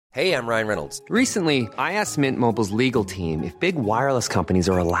Hey, I'm Ryan Reynolds. Recently, I asked Mint Mobile's legal team if big wireless companies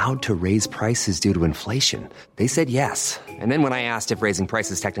are allowed to raise prices due to inflation. They said yes. And then when I asked if raising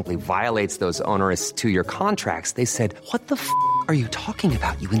prices technically violates those onerous two-year contracts, they said, "What the f*** are you talking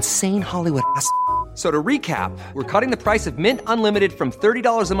about, you insane Hollywood ass?" So to recap, we're cutting the price of Mint Unlimited from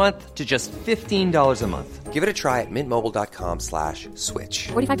 $30 a month to just $15 a month. Give it a try at mintmobile.com/switch.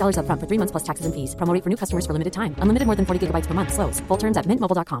 $45 up front for 3 months plus taxes and fees. Promo rate for new customers for limited time. Unlimited more than 40 gigabytes per month. Slows full terms at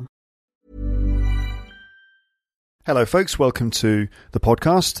mintmobile.com. Hello folks, welcome to the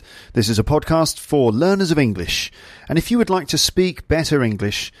podcast. This is a podcast for learners of English. And if you would like to speak better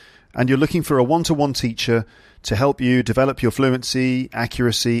English and you're looking for a one-to-one teacher to help you develop your fluency,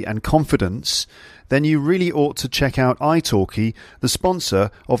 accuracy and confidence, then you really ought to check out italki, the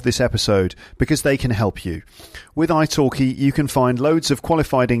sponsor of this episode, because they can help you. With italki, you can find loads of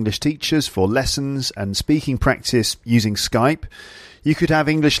qualified English teachers for lessons and speaking practice using Skype. You could have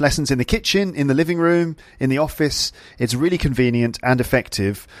English lessons in the kitchen, in the living room, in the office. It's really convenient and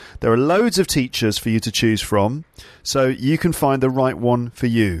effective. There are loads of teachers for you to choose from, so you can find the right one for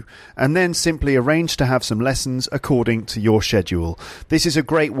you. And then simply arrange to have some lessons according to your schedule. This is a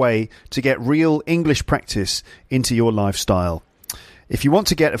great way to get real English practice into your lifestyle. If you want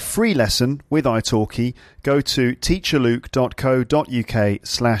to get a free lesson with italki, go to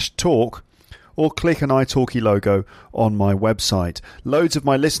teacherluke.co.uk/talk or click an italki logo on my website. Loads of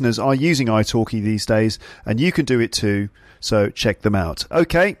my listeners are using italki these days, and you can do it too, so check them out.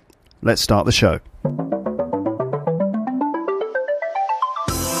 Okay, let's start the show.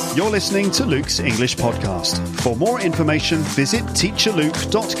 You're listening to Luke's English Podcast. For more information, visit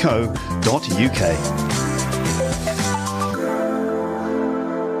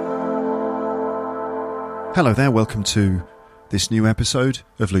teacherluke.co.uk. Hello there, welcome to this new episode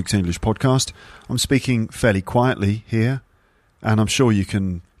of Luke's English Podcast. I'm speaking fairly quietly here, and I'm sure you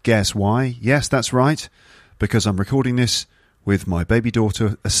can guess why. Yes, that's right, because I'm recording this with my baby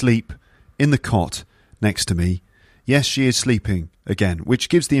daughter asleep in the cot next to me. Yes, she is sleeping again, which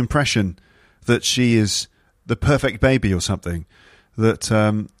gives the impression that she is the perfect baby or something, that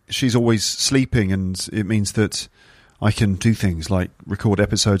she's always sleeping, and it means that I can do things like record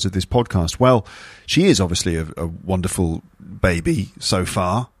episodes of this podcast. Well, she is obviously a wonderful baby so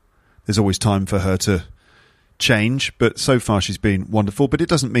far. There's always time for her to change, but so far she's been wonderful. But it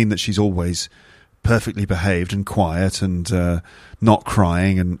doesn't mean that she's always perfectly behaved and quiet and not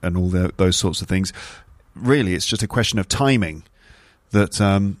crying and all those sorts of things. Really, it's just a question of timing that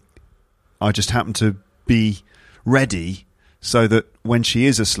I just happen to be ready so that when she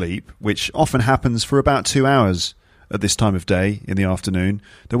is asleep, which often happens for about 2 hours at this time of day in the afternoon,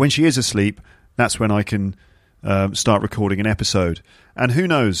 that when she is asleep, that's when I can start recording an episode. And who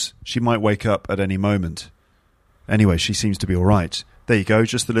knows, she might wake up at any moment. Anyway, she seems to be all right. There you go,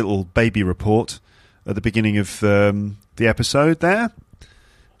 just a little baby report at the beginning of the episode there.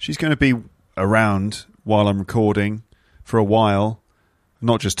 She's going to be around while I'm recording for a while,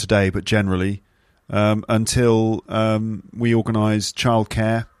 not just today, but generally, until we organise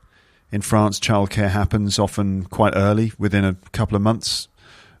childcare. In France, childcare happens often quite early, within a couple of months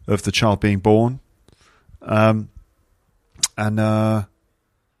of the child being born. And so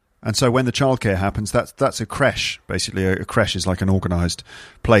when the childcare happens, that's a creche. Basically, a creche is like an organised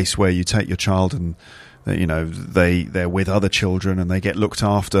place where you take your child and they're with other children and they get looked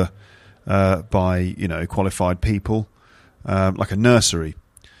after by qualified people, like a nursery.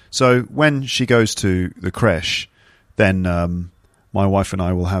 So when she goes to the creche, then my wife and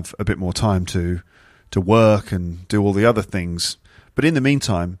I will have a bit more time to work and do all the other things. But in the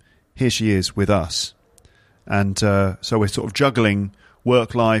meantime, here she is with us. And so we're sort of juggling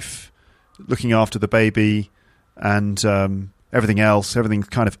work life, looking after the baby, and everything else. Everything's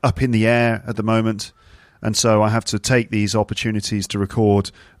kind of up in the air at the moment. And so I have to take these opportunities to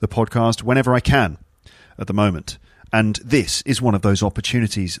record the podcast whenever I can at the moment. And this is one of those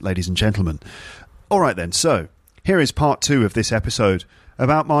opportunities, ladies and gentlemen. All right then, so here is part 2 of this episode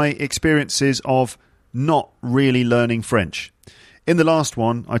about my experiences of not really learning French. In the last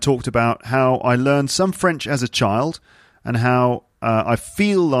one, I talked about how I learned some French as a child and how I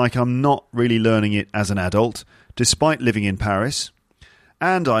feel like I'm not really learning it as an adult, despite living in Paris.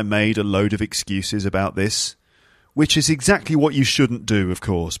 And I made a load of excuses about this, which is exactly what you shouldn't do, of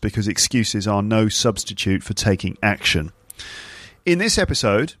course, because excuses are no substitute for taking action. In this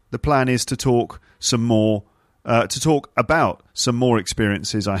episode, the plan is to talk about some more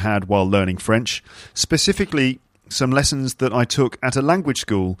experiences I had while learning French, specifically some lessons that I took at a language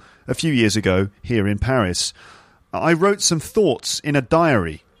school a few years ago here in Paris. I wrote some thoughts in a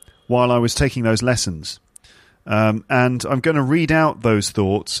diary while I was taking those lessons. And I'm going to read out those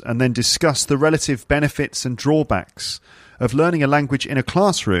thoughts and then discuss the relative benefits and drawbacks of learning a language in a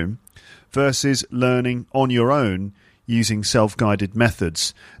classroom versus learning on your own using self-guided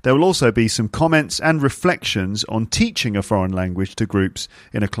methods. There will also be some comments and reflections on teaching a foreign language to groups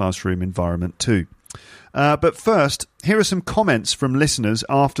in a classroom environment too. But first, here are some comments from listeners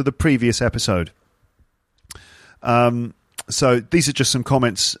after the previous episode. So these are just some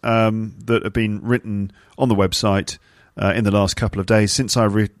comments that have been written on the website in the last couple of days since I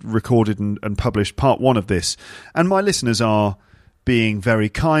recorded and published part 1 of this. And my listeners are being very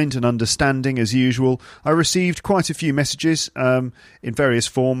kind and understanding as usual. I received quite a few messages in various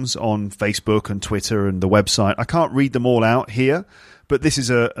forms on Facebook and Twitter and the website. I can't read them all out here, but this is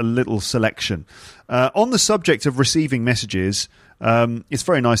a little selection. On the subject of receiving messages, it's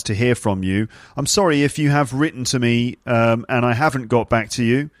very nice to hear from you. I'm sorry if you have written to me and I haven't got back to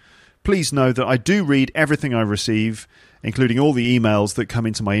you. Please know that I do read everything I receive, including all the emails that come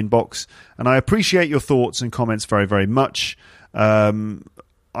into my inbox, and I appreciate your thoughts and comments very, very much. I'm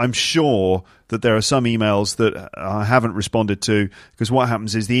sure that there are some emails that I haven't responded to, because what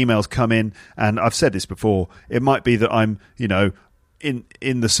happens is the emails come in, and I've said this before, it might be that I'm,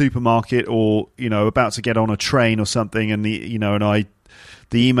 in the supermarket or, about to get on a train or something, and the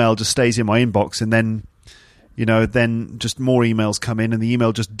email just stays in my inbox, and then, then just more emails come in and the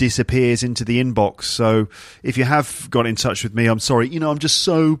email just disappears into the inbox. So if you have got in touch with me, I'm sorry. I'm just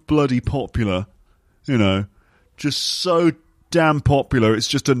so bloody popular, just so damn popular.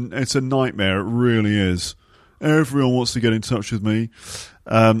 It's a nightmare. It really is. Everyone wants to get in touch with me.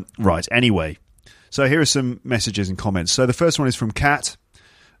 Right. Anyway, so here are some messages and comments. So the first one is from Kat,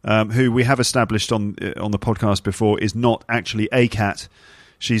 who we have established on the podcast before is not actually a cat.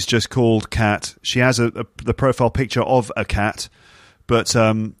 She's just called Kat. She has the profile picture of a cat, but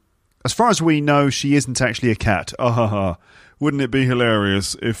as far as we know, she isn't actually a cat. Wouldn't it be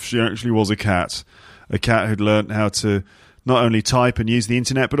hilarious if she actually was a cat who'd learned how to not only type and use the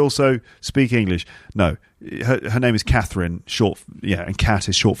internet, but also speak English? No, her name is Catherine, and Cat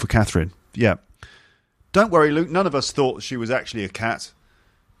is short for Catherine. Yeah. Don't worry, Luke, none of us thought she was actually a cat.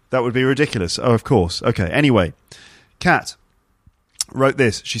 That would be ridiculous. Oh, of course. Okay, anyway, Kat wrote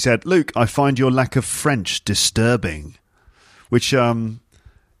this. She said, Luke, I find your lack of French disturbing, which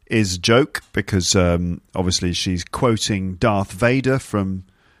is a joke because obviously she's quoting Darth Vader from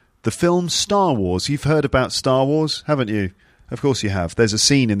the film Star Wars. You've heard about Star Wars, haven't you? Of course you have. There's a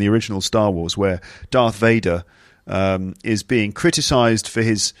scene in the original Star Wars where Darth Vader is being criticised for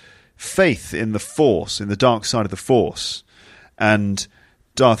his faith in the Force, in the dark side of the Force. And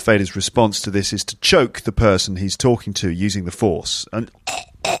Darth Vader's response to this is to choke the person he's talking to using the Force. And,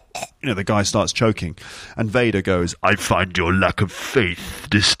 the guy starts choking. And Vader goes, I find your lack of faith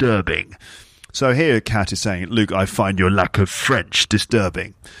disturbing. So here Kat is saying, Luke, I find your lack of French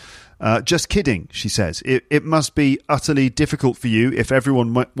disturbing. Just kidding, she says. It must be utterly difficult for you if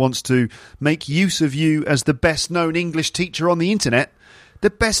everyone wants to make use of you as the best-known English teacher on the internet. The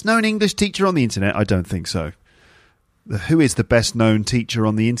best-known English teacher on the internet? I don't think so. Who is the best-known teacher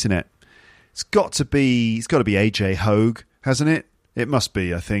on the internet? It's got to be AJ Hogue, hasn't it? It must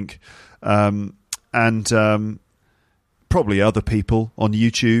be, I think. And probably other people on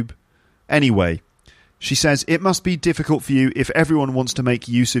YouTube. Anyway, she says, it must be difficult for you if everyone wants to make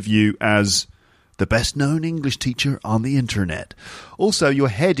use of you as the best-known English teacher on the internet. Also, your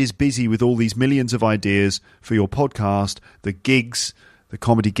head is busy with all these millions of ideas for your podcast, the gigs, the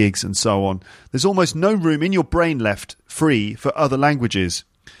comedy gigs, and so on. There's almost no room in your brain left free for other languages.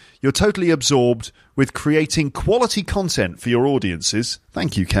 You're totally absorbed with creating quality content for your audiences.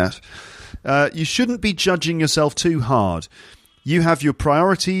 Thank you, Kat. You shouldn't be judging yourself too hard. You have your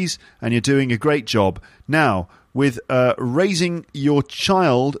priorities and you're doing a great job. Now, with raising your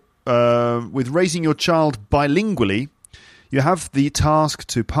child bilingually, you have the task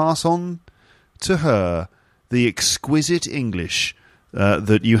to pass on to her the exquisite English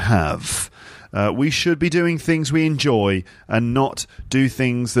that you have. We should be doing things we enjoy and not do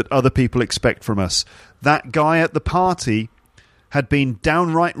things that other people expect from us. That guy at the party had been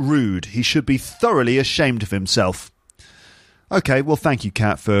downright rude. He should be thoroughly ashamed of himself. Okay, well, thank you,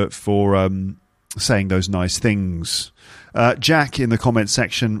 Kat, for saying those nice things. Jack in the comments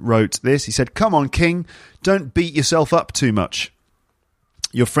section wrote this. He said, come on, King, don't beat yourself up too much.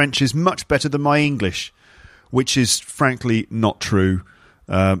 Your French is much better than my English, which is frankly not true,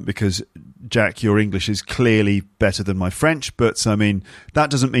 because, Jack, your English is clearly better than my French, but, I mean, that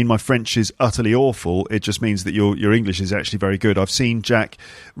doesn't mean my French is utterly awful. It just means that your English is actually very good. I've seen Jack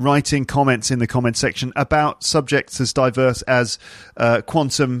writing comments in the comment section about subjects as diverse as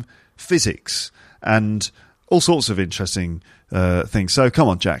quantum physics and all sorts of interesting things. So come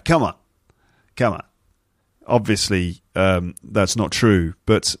on, Jack, come on. Obviously, that's not true,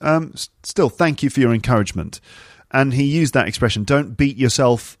 but still, thank you for your encouragement. And he used that expression, don't beat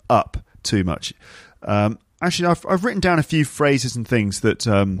yourself up too much. Actually, I've written down a few phrases and things that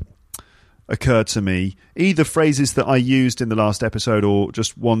occurred to me, either phrases that I used in the last episode or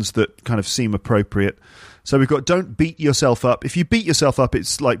just ones that kind of seem appropriate. So we've got don't beat yourself up. If you beat yourself up,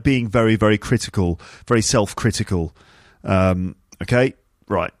 it's like being very, very critical, very self-critical. Okay?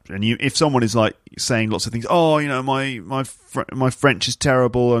 Right. And if someone is like saying lots of things, oh, you know, my French is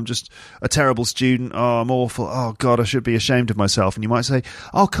terrible, I'm just a terrible student, oh, I'm awful, oh, God, I should be ashamed of myself. And you might say,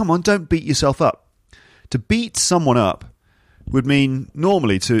 oh, come on, don't beat yourself up. To beat someone up would mean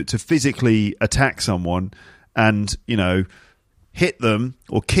normally to physically attack someone and, you know, hit them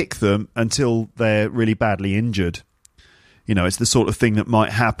or kick them until they're really badly injured. You know, it's the sort of thing that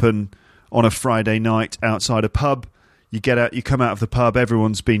might happen on a Friday night outside a pub. You get out, you come out of the pub,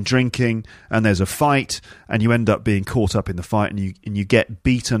 everyone's been drinking, and there's a fight, and you end up being caught up in the fight, and you get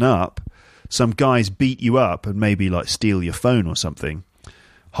beaten up. Some guys beat you up and maybe like steal your phone or something.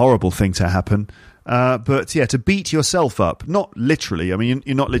 Horrible thing to happen. But yeah, to beat yourself up, not literally. I mean,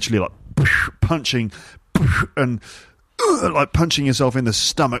 you're not literally like punching and like punching yourself in the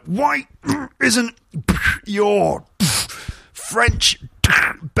stomach. Why isn't your French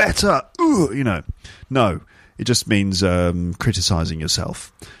better? You know, no. It just means criticising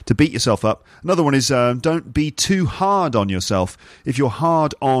yourself. To beat yourself up. Another one is don't be too hard on yourself. If you're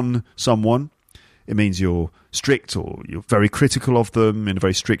hard on someone, it means you're strict or you're very critical of them in a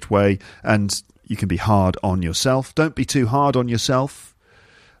very strict way, and you can be hard on yourself. Don't be too hard on yourself.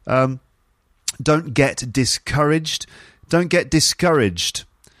 Don't get discouraged. Don't get discouraged.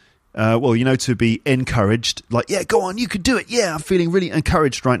 Well, you know, to be encouraged, like, yeah, go on, you could do it. Yeah, I'm feeling really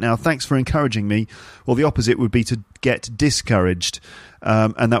encouraged right now. Thanks for encouraging me. Well, the opposite would be to get discouraged.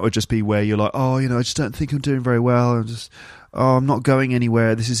 And that would just be where you're like, oh, you know, I just don't think I'm doing very well. I'm not going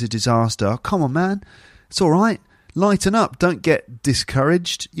anywhere. This is a disaster. Oh, come on, man. It's all right. Lighten up. Don't get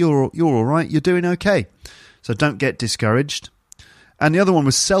discouraged. You're all right. You're doing okay. So don't get discouraged. And the other one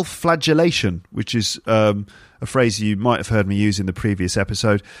was self-flagellation, which is a phrase you might have heard me use in the previous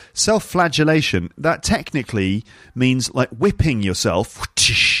episode. Self-flagellation, that technically means like whipping yourself.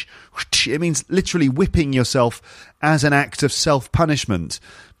 It means literally whipping yourself as an act of self-punishment.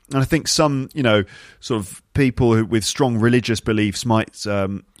 And I think some, you know, sort of people with strong religious beliefs might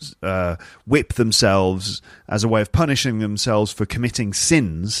whip themselves as a way of punishing themselves for committing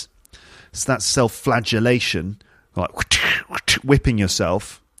sins. So that's self-flagellation, like whipping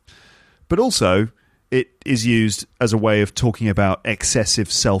yourself. But also, it is used as a way of talking about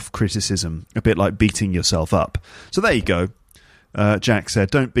excessive self-criticism, a bit like beating yourself up. So there you go. Jack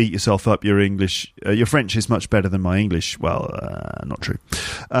said, don't beat yourself up. Your French is much better than my English. Well, not true.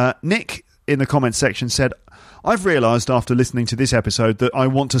 Nick, in the comments section, said, I've realised after listening to this episode that I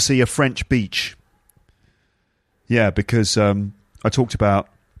want to see a French beach. Yeah, because I talked about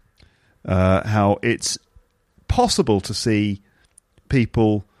how it's possible to see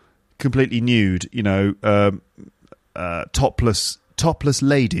people completely nude, you know, topless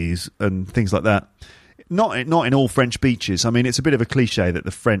ladies and things like that. Not in all French beaches. I mean, it's a bit of a cliche that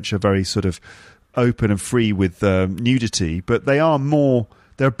the French are very sort of open and free with nudity, but they're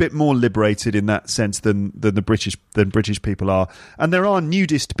a bit more liberated in that sense than the British people are. And there are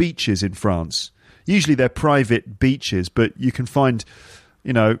nudist beaches in France. Usually they're private beaches, but you can find,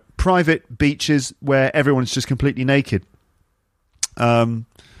 you know, private beaches where everyone's just completely naked. So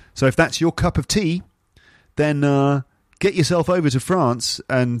if that's your cup of tea, then get yourself over to France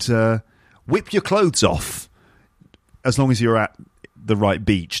and whip your clothes off, as long as you're at the right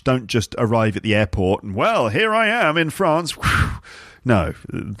beach. Don't just arrive at the airport and, well, here I am in France. No,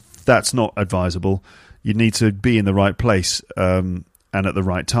 that's not advisable. You need to be in the right place and at the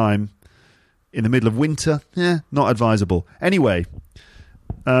right time. In the middle of winter, not advisable. Anyway,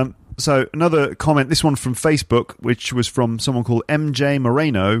 so another comment, this one from Facebook, which was from someone called MJ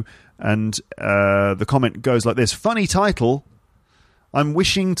Moreno, and the comment goes like this: funny title, I'm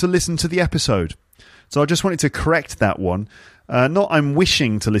wishing to listen to the episode. So I just wanted to correct that one. Not I'm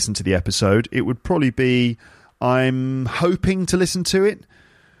wishing to listen to the episode. It would probably be I'm hoping to listen to it,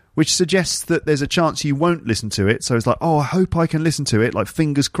 which suggests that there's a chance you won't listen to it. So it's like, oh, I hope I can listen to it, like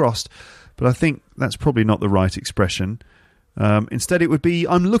fingers crossed. But I think that's probably not the right expression. Instead, it would be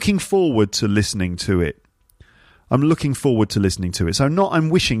I'm looking forward to listening to it. I'm looking forward to listening to it. So not I'm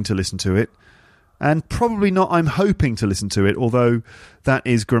wishing to listen to it. And probably not I'm hoping to listen to it, although that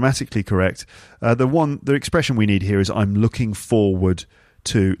is grammatically correct. The expression we need here is I'm looking forward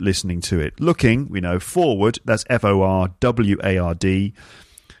to listening to it. Looking, we know, forward, that's FORWARD,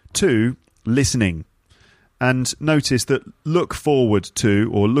 to listening. And notice that look forward to,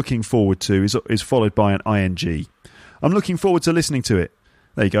 or looking forward to, is followed by an ing. I'm looking forward to listening to it.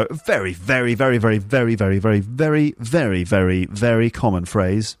 There you go. Very, very, very, very, very, very, very, very, very, very, very common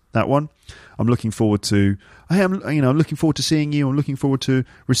phrase, that one. I'm looking forward to, I'm looking forward to seeing you. I'm looking forward to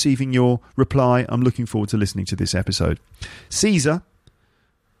receiving your reply. I'm looking forward to listening to this episode. Caesar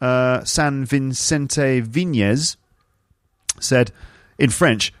San Vicente Viñez said, in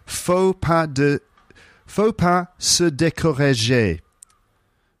French, faut pas se décourager,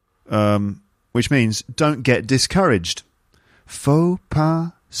 which means don't get discouraged. Faut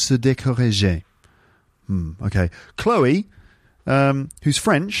pas se décourager. Okay. Chloe, who's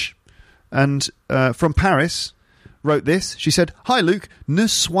French and from Paris, wrote this. She said, "Hi Luke, ne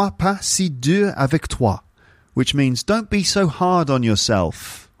sois pas si dur avec toi," which means don't be so hard on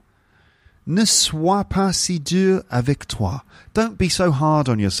yourself. Ne sois pas si dur avec toi. Don't be so hard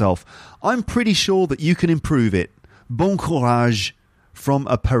on yourself. I'm pretty sure that you can improve it. Bon courage, from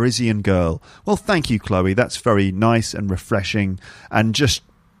a Parisian girl. Well, thank you, Chloe. That's very nice and refreshing and just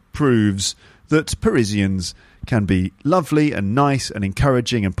proves that Parisians can be lovely and nice and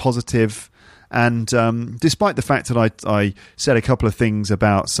encouraging and positive. And despite the fact that I said a couple of things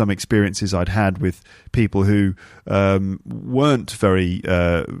about some experiences I'd had with people who weren't very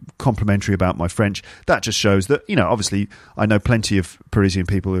complimentary about my French, that just shows that, obviously I know plenty of Parisian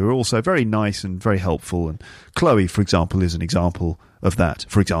people who are also very nice and very helpful. And Chloe, for example, is an example of that,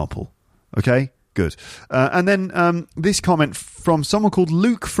 for example. Okay, good. And then this comment from someone called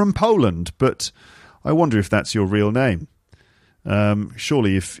Luke from Poland, but I wonder if that's your real name.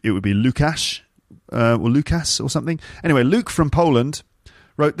 Surely if it would be Lukasz or Lucas or something. Anyway, Luke from Poland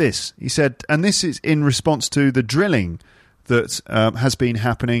wrote this. He said, and this is in response to the drilling that has been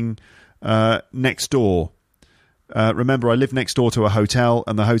happening next door. Remember, I live next door to a hotel,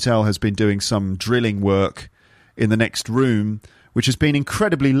 and the hotel has been doing some drilling work in the next room, which has been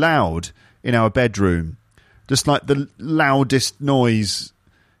incredibly loud in our bedroom. Just like the loudest noise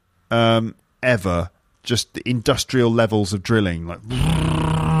ever. Just the industrial levels of drilling, like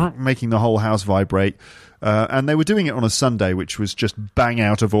making the whole house vibrate. And they were doing it on a Sunday, which was just bang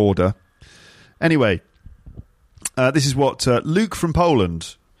out of order. Anyway, this is what Luke from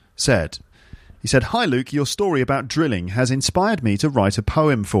Poland said. He said, "Hi Luke, your story about drilling has inspired me to write a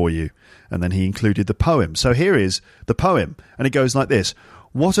poem for you." And then he included the poem. So here is the poem. And it goes like this.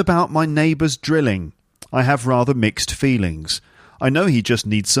 "What about my neighbour's drilling? I have rather mixed feelings. I know he just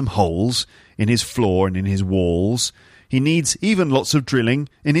needs some holes in his floor and in his walls. He needs even lots of drilling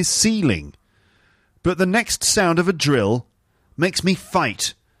in his ceiling. But the next sound of a drill makes me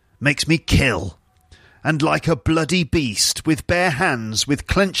fight, makes me kill. And like a bloody beast, with bare hands, with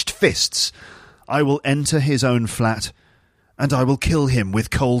clenched fists, I will enter his own flat, and I will kill him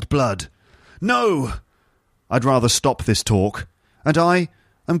with cold blood. No! I'd rather stop this talk, and I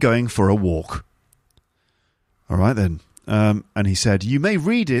am going for a walk." All right then. And he said, "You may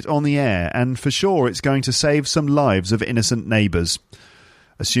read it on the air, and for sure it's going to save some lives of innocent neighbours."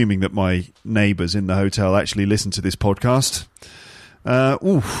 Assuming that my neighbours in the hotel actually listen to this podcast.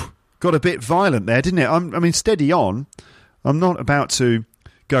 Got a bit violent there, didn't it? I mean, steady on. I'm not about to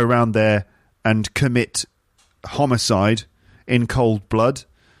go around there and commit homicide in cold blood.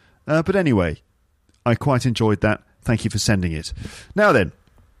 But anyway, I quite enjoyed that. Thank you for sending it. Now then,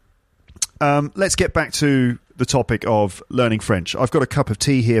 let's get back to the topic of learning French. I've got a cup of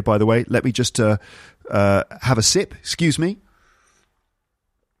tea here, by the way. Let me just have a sip. Excuse me.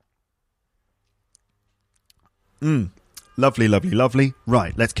 Lovely, lovely, lovely.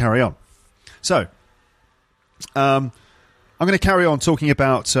 Right, let's carry on. So, I'm going to carry on talking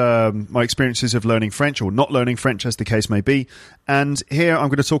about my experiences of learning French, or not learning French, as the case may be. And here I'm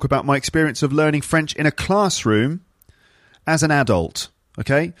going to talk about my experience of learning French in a classroom as an adult.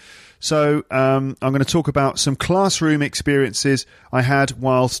 Okay? So I'm going to talk about some classroom experiences I had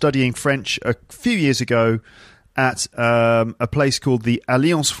while studying French a few years ago at a place called the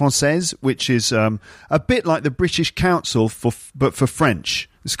Alliance Française, which is a bit like the British Council, but for French.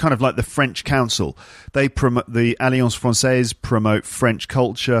 It's kind of like the French Council. They promote, the Alliance Française promote French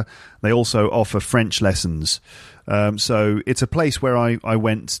culture. They also offer French lessons. So it's a place where I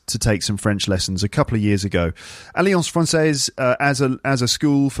went to take some French lessons a couple of years ago. Alliance Française, as a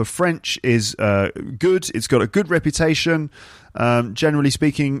school for French, is good. It's got a good reputation. Generally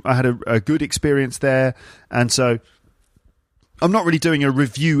speaking, I had a good experience there. And so I'm not really doing a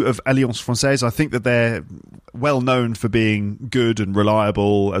review of Alliance Française. I think that they're well known for being good and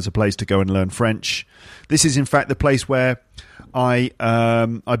reliable as a place to go and learn French. This is, in fact, the place where I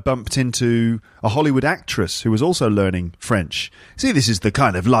bumped into a Hollywood actress who was also learning French. See, this is the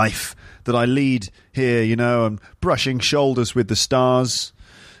kind of life that I lead here, you know. I'm brushing shoulders with the stars.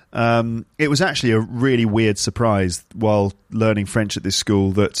 It was actually a really weird surprise while learning French at this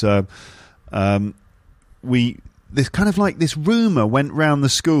school that this rumour went round the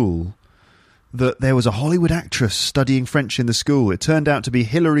school that there was a Hollywood actress studying French in the school. It turned out to be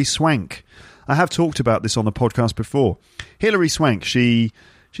Hilary Swank. I have talked about this on the podcast before. Hilary Swank, she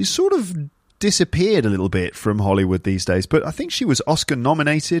sort of disappeared a little bit from Hollywood these days, but I think she was Oscar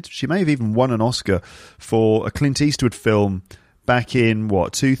nominated. She may have even won an Oscar for a Clint Eastwood film back in,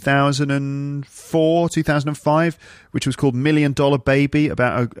 2004, 2005, which was called $1 Million Baby,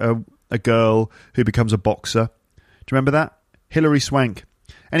 about a girl who becomes a boxer. Do you remember that? Hilary Swank.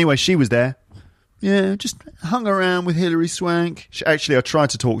 Anyway, she was there. Yeah, just hung around with Hilary Swank. Actually, I tried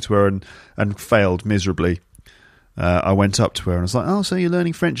to talk to her and failed miserably. I went up to her and I was like, "Oh, so you're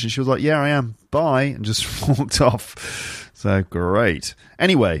learning French?" And she was like, "Yeah, I am. Bye," and just walked off. So, great.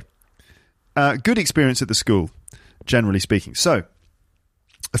 Anyway, good experience at the school, generally speaking. So,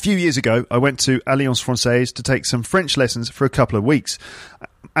 a few years ago, I went to Alliance Française to take some French lessons for a couple of weeks.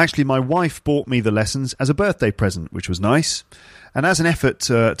 Actually, my wife bought me the lessons as a birthday present, which was nice. And as an effort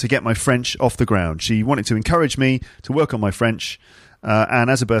to get my French off the ground, she wanted to encourage me to work on my French, and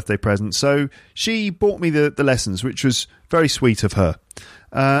as a birthday present. So she bought me the lessons, which was very sweet of her.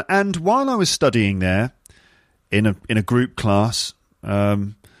 And while I was studying there, in a group class,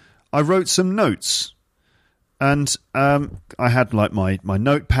 I wrote some notes. And I had like my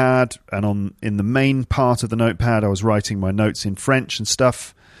notepad, and in the main part of the notepad, I was writing my notes in French and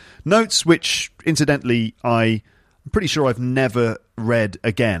stuff. Notes which, incidentally, I'm pretty sure I've never read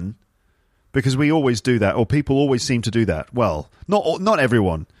again, because we always do that, or people always seem to do that. Well, not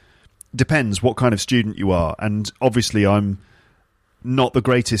everyone. Depends what kind of student you are, and obviously I'm not the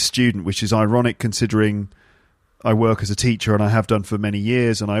greatest student, which is ironic considering I work as a teacher and I have done for many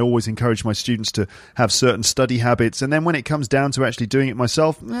years, and I always encourage my students to have certain study habits, and then when it comes down to actually doing it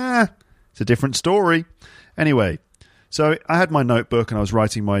myself, it's a different story. Anyway, so I had my notebook and I was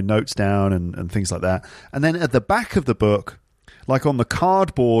writing my notes down and things like that. And then at the back of the book, like on the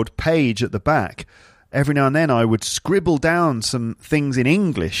cardboard page at the back, every now and then I would scribble down some things in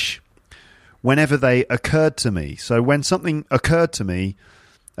English whenever they occurred to me. So when something occurred to me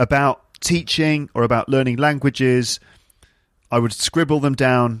about teaching or about learning languages, I would scribble them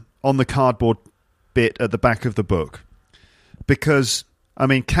down on the cardboard bit at the back of the book. Because, I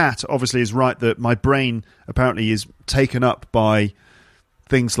mean, Kat obviously is right that my brain apparently is taken up by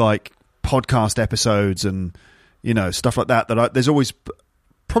things like podcast episodes and, you know, stuff like that. There's always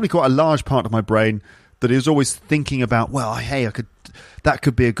probably quite a large part of my brain that is always thinking about, well, hey, that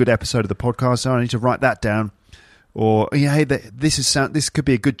could be a good episode of the podcast, so I need to write that down. Or, yeah, hey, this could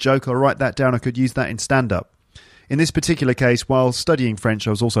be a good joke, I'll write that down, I could use that in stand-up. In this particular case, while studying French,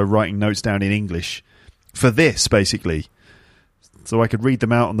 I was also writing notes down in English for this, basically, so I could read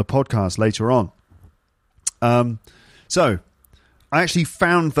them out on the podcast later on. So, I actually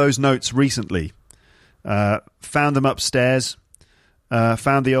found those notes recently. Found them upstairs.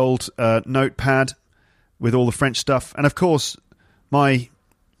 Found the old notepad with all the French stuff. And, of course, my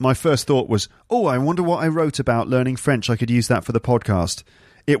first thought was, oh, I wonder what I wrote about learning French. I could use that for the podcast.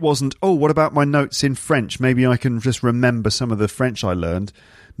 It wasn't, oh, what about my notes in French? Maybe I can just remember some of the French I learned.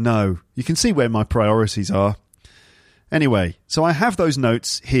 No, you can see where my priorities are. Anyway, so I have those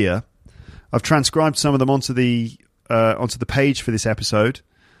notes here. I've transcribed some of them onto the page for this episode,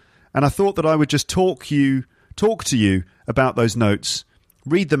 and I thought that I would just talk to you about those notes,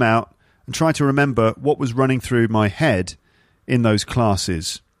 read them out, and try to remember what was running through my head in those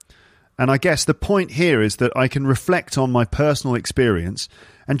classes. And I guess the point here is that I can reflect on my personal experience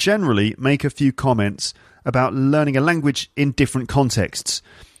and generally make a few comments about learning a language in different contexts,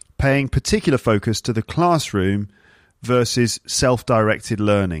 paying particular focus to the classroom versus self-directed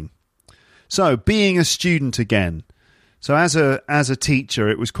learning. So, being a student again. So, as a teacher,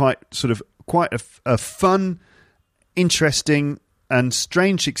 it was quite a fun, interesting, and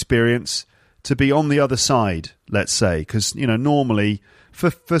strange experience to be on the other side, let's say, because, you know, normally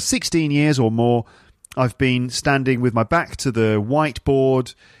for 16 years or more, I've been standing with my back to the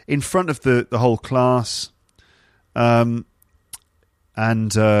whiteboard in front of the whole class,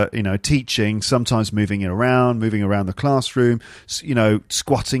 teaching, sometimes moving around the classroom, you know,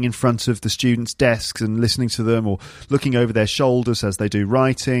 squatting in front of the students' desks and listening to them, or looking over their shoulders as they do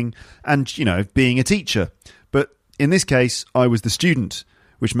writing, and, you know, being a teacher. But in this case, I was the student,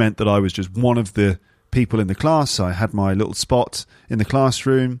 which meant that I was just one of the people in the class. I had my little spot in the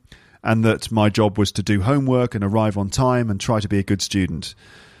classroom, and that my job was to do homework and arrive on time and try to be a good student.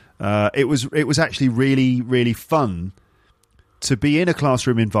 It was actually really, really fun to be in a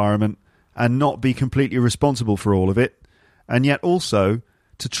classroom environment and not be completely responsible for all of it, and yet also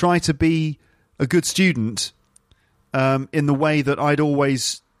to try to be a good student in the way that I'd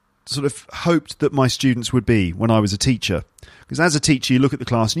always sort of hoped that my students would be when I was a teacher. Because as a teacher, you look at the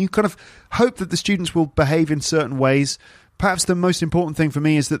class and you kind of hope that the students will behave in certain ways. Perhaps the most important thing for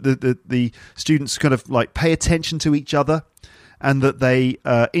me is that the students kind of like pay attention to each other, and that they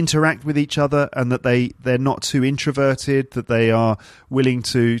interact with each other, and that they're not too introverted, that they are willing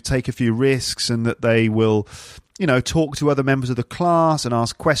to take a few risks, and that they will, talk to other members of the class and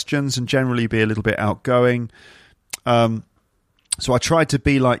ask questions and generally be a little bit outgoing. So I tried to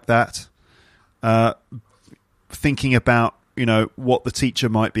be like that, thinking about, what the teacher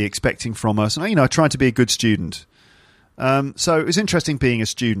might be expecting from us. And, I tried to be a good student. So it was interesting being a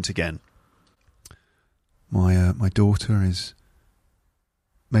student again. My daughter is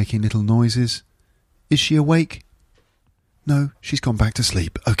making little noises. Is she awake? No, she's gone back to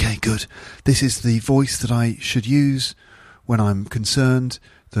sleep. Okay, good. This is the voice that I should use when I'm concerned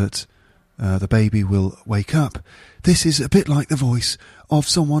that the baby will wake up. This is a bit like the voice of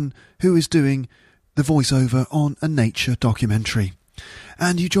someone who is doing the voiceover on a nature documentary.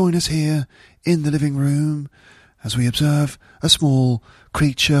 And you join us here in the living room as we observe a small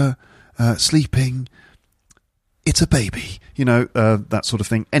creature sleeping. It's a baby, that sort of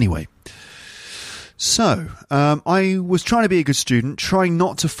thing. Anyway, so I was trying to be a good student, trying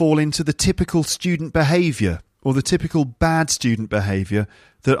not to fall into the typical student behaviour or the typical bad student behaviour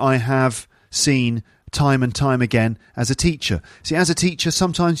that I have seen time and time again as a teacher. See, as a teacher,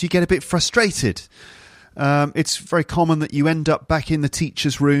 sometimes you get a bit frustrated. It's very common that you end up back in the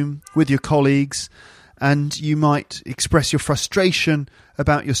teacher's room with your colleagues, and you might express your frustration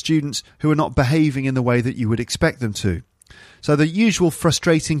about your students who are not behaving in the way that you would expect them to. So the usual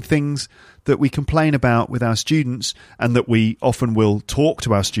frustrating things that we complain about with our students, and that we often will talk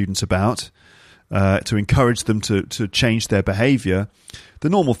to our students about to encourage them to change their behaviour, the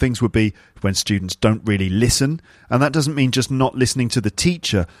normal things would be when students don't really listen. And that doesn't mean just not listening to the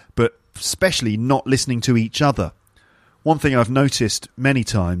teacher, but especially not listening to each other. One thing I've noticed many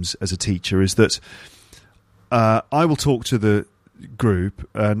times as a teacher is that I will talk to the group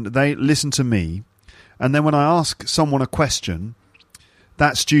and they listen to me, and then when I ask someone a question,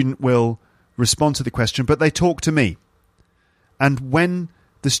 that student will respond to the question, but they talk to me. And when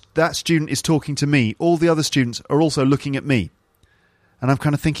that student is talking to me, all the other students are also looking at me. And I'm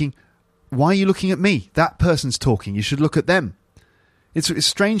kind of thinking, why are you looking at me? That person's talking. You should look at them. It's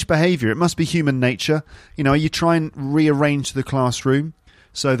strange behaviour. It must be human nature. You try and rearrange the classroom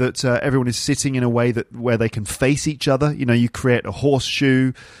so that everyone is sitting in a way where they can face each other. You create a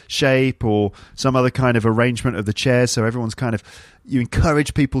horseshoe shape or some other kind of arrangement of the chairs, so everyone's you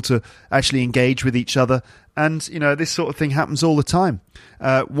encourage people to actually engage with each other. And, this sort of thing happens all the time.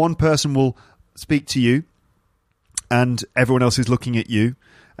 One person will speak to you and everyone else is looking at you,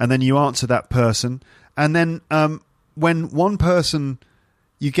 and then you answer that person. And then when one person,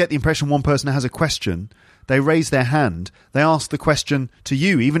 you get the impression one person has a question, they raise their hand, they ask the question to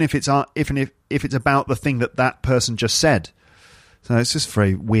you, even if it's about the thing that person just said. So it's just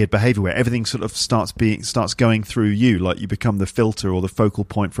very weird behaviour where everything sort of starts going through you, like you become the filter or the focal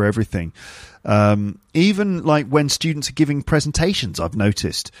point for everything. Even like when students are giving presentations, I've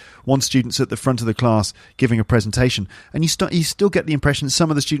noticed one student's at the front of the class giving a presentation, and you still get the impression that some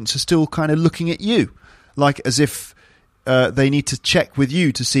of the students are still kind of looking at you, like as if they need to check with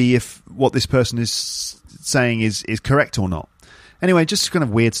you to see if what this person is saying is correct or not. Anyway, just kind of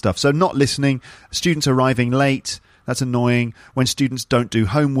weird stuff. So not listening, students arriving late. That's annoying. When students don't do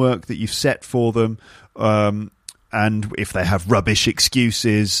homework that you've set for them, and if they have rubbish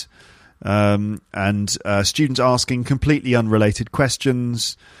excuses, and students asking completely unrelated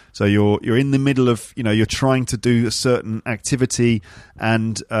questions. So you're in the middle of, you're trying to do a certain activity,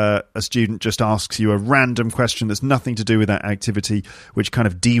 and a student just asks you a random question that's nothing to do with that activity, which kind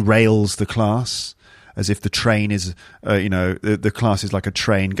of derails the class. As if the train is, the class is like a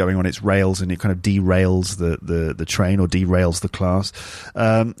train going on its rails, and it kind of derails the train or derails the class.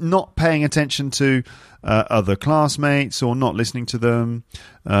 Not paying attention to other classmates or not listening to them.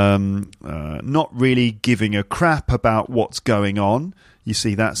 Not really giving a crap about what's going on. You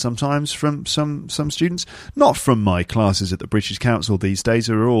see that sometimes from some students. Not from my classes at the British Council these days,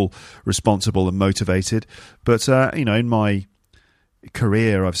 who are all responsible and motivated. But, in my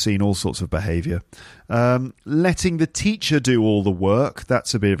career, I've seen all sorts of behaviour. Letting the teacher do all the work,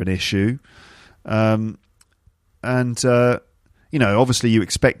 that's a bit of an issue. Obviously you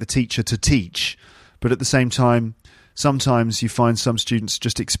expect the teacher to teach, but at the same time, sometimes you find some students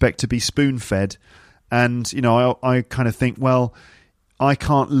just expect to be spoon-fed. And, I kind of think, well, I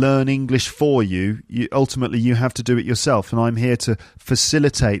can't learn English for you. Ultimately, you have to do it yourself, and I'm here to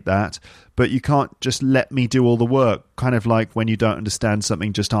facilitate that, but you can't just let me do all the work, kind of like when you don't understand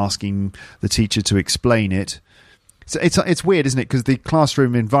something, just asking the teacher to explain it. So it's weird, isn't it? Because the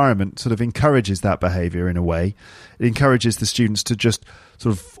classroom environment sort of encourages that behaviour in a way. It encourages the students to just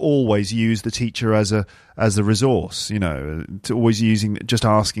sort of always use the teacher as a resource, to always just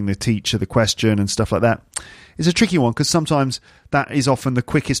asking the teacher the question and stuff like that. It's a tricky one because sometimes that is often the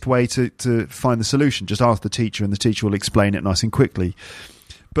quickest way to find the solution. Just ask the teacher and the teacher will explain it nice and quickly.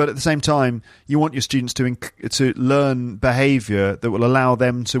 But at the same time, you want your students to learn behaviour that will allow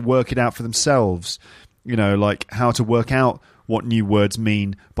them to work it out for themselves. Like how to work out what new words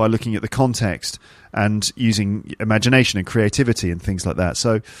mean by looking at the context and using imagination and creativity and things like that.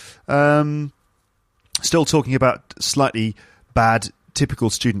 So, still talking about slightly bad, typical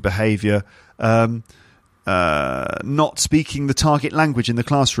student behaviour, not speaking the target language in the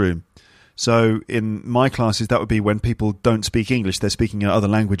classroom. So in my classes, that would be when people don't speak English, they're speaking other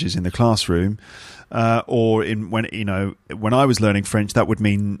languages in the classroom. Or when I was learning French, that would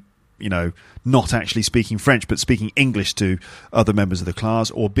mean not actually speaking French, but speaking English to other members of the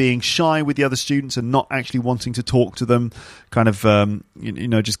class, or being shy with the other students and not actually wanting to talk to them, kind of,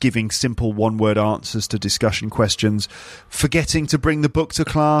 just giving simple one-word answers to discussion questions, forgetting to bring the book to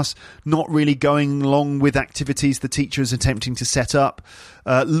class, not really going along with activities the teacher is attempting to set up,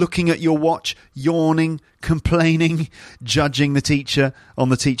 looking at your watch, yawning, complaining, judging the teacher on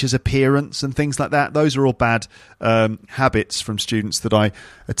the teacher's appearance and things like that. Those are all bad habits from students that I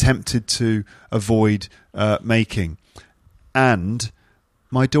attempted to avoid making. And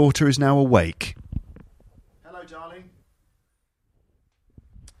my daughter is now awake. Hello, darling.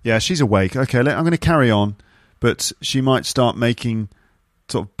 Yeah, she's awake. Okay, I'm going to carry on, but she might start making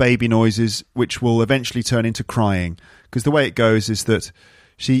sort of baby noises, which will eventually turn into crying. Because the way it goes is that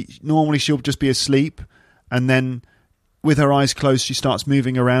she'll just be asleep, and then with her eyes closed, she starts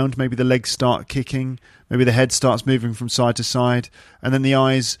moving around. Maybe the legs start kicking. Maybe the head starts moving from side to side. And then the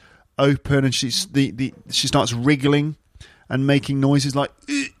eyes open and she starts wriggling and making noises like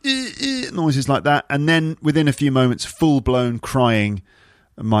noises like that. And then within a few moments, full-blown crying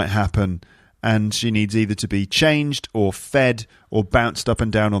might happen. And she needs either to be changed or fed or bounced up and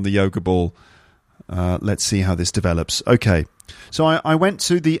down on the yoga ball. Let's see how this develops. Okay. So I went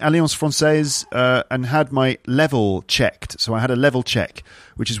to the Alliance Française and had my level checked. So I had a level check,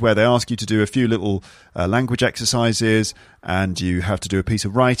 which is where they ask you to do a few little language exercises, and you have to do a piece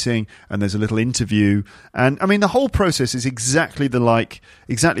of writing, and there's a little interview. And I mean, the whole process is exactly the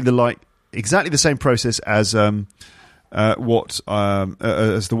same process as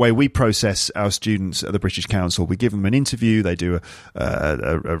as the way we process our students at the British Council. We give them an interview, they do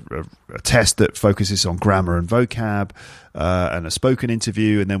a test that focuses on grammar and vocab, and a spoken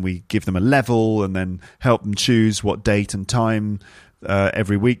interview, and then we give them a level and then help them choose what date and time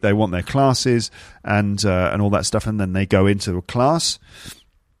every week they want their classes and all that stuff, and then they go into a class.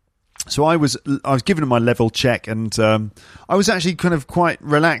 So I was given my level check, and I was actually kind of quite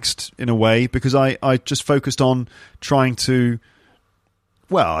relaxed in a way, because I just focused on trying to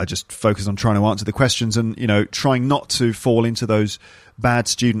answer the questions and, trying not to fall into those bad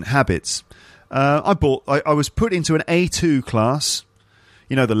student habits. I was put into an A2 class.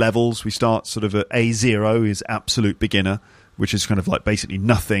 The levels, we start sort of at A0 is absolute beginner, which is kind of like basically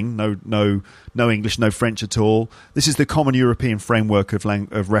nothing, no English, no French at all. This is the common European framework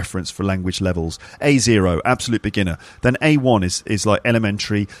of reference for language levels. A0, absolute beginner. Then A1 is like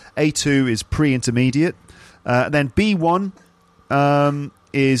elementary. A2 is pre-intermediate. Then B1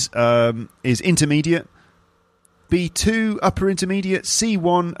 is intermediate. B2 upper intermediate,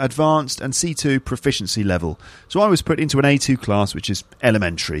 C1 advanced, and C2 proficiency level. So I was put into an A2 class, which is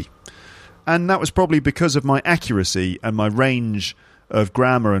elementary. And that was probably because of my accuracy and my range of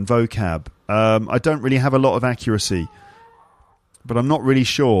grammar and vocab. I don't really have a lot of accuracy, but I'm not really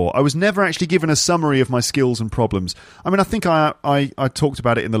sure. I was never actually given a summary of my skills and problems. I mean, I think I talked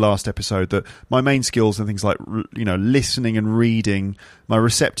about it in the last episode, that my main skills are things like, listening and reading. My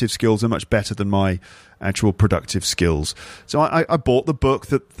receptive skills are much better than my actual productive skills. So I bought the book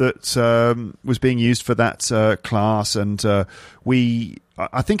that was being used for that class, and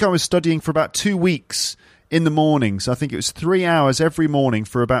I think I was studying for about 2 weeks in the mornings. I think it was 3 hours every morning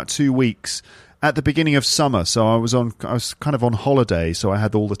for about 2 weeks at the beginning of summer. So I was kind of on holiday, so I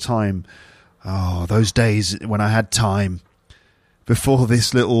had all the time. Oh, those days when I had time before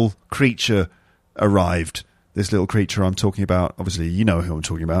this little creature arrived. This little creature I'm talking about. Obviously, you know who I'm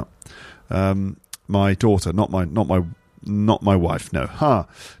talking about. My daughter, not my wife.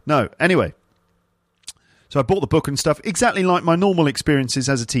 No. Anyway, so I bought the book and stuff, exactly like my normal experiences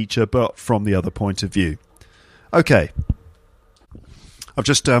as a teacher, but from the other point of view. Okay, I've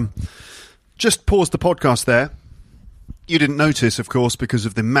just paused the podcast there. You didn't notice, of course, because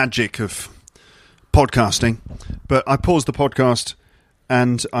of the magic of podcasting, but I paused the podcast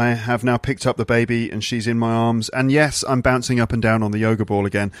and I have now picked up the baby and she's in my arms, and yes, I'm bouncing up and down on the yoga ball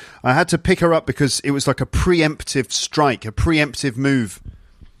again. I had to pick her up because it was like a preemptive strike, a preemptive move.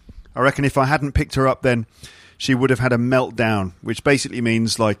 I reckon if I hadn't picked her up, then she would have had a meltdown, which basically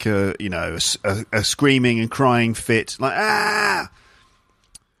means like a screaming and crying fit, like ah.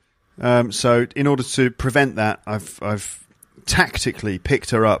 So in order to prevent that, I've tactically picked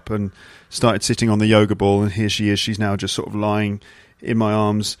her up and started sitting on the yoga ball, and here she is. She's now just sort of lying in my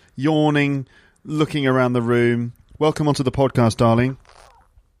arms, yawning, looking around the room. Welcome onto the podcast, darling.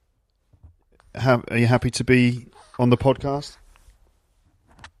 Are you happy to be on the podcast?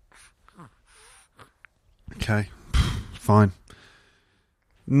 Okay, fine.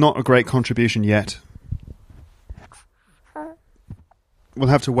 Not a great contribution yet. We'll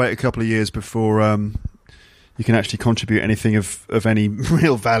have to wait a couple of years before you can actually contribute anything of any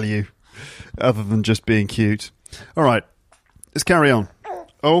real value other than just being cute. All right, let's carry on.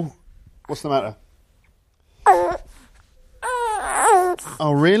 Oh, what's the matter?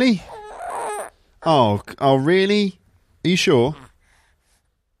 Oh, really? Oh, really? Are you sure?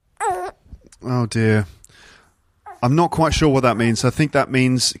 Oh, dear. I'm not quite sure what that means. I think that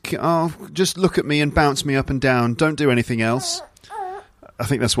means, just look at me and bounce me up and down. Don't do anything else. I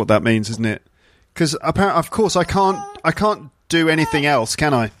think that's what that means, isn't it? Because apparently, of course, I can't do anything else,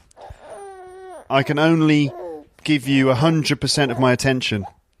 can I? I can only give you 100% of my attention.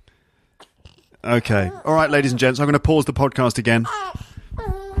 Okay. All right, ladies and gents, I'm going to pause the podcast again.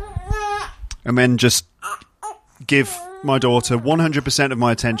 And then just give my daughter 100% of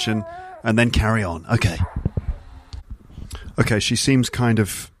my attention and then carry on. Okay. Okay, she seems kind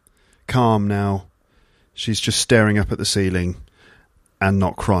of calm now. She's just staring up at the ceiling and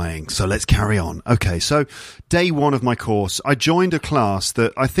not crying. So let's carry on. Okay, so day one of my course, I joined a class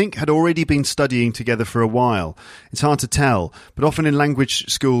that I think had already been studying together for a while. It's hard to tell, but often in language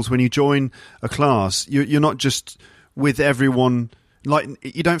schools, when you join a class, you're not just with everyone. Like,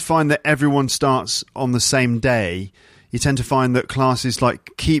 you don't find that everyone starts on the same day. You tend to find that classes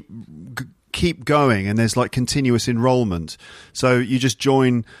like keep going, and there's like continuous enrollment. So you just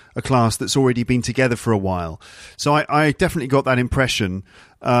join a class that's already been together for a while. So I definitely got that impression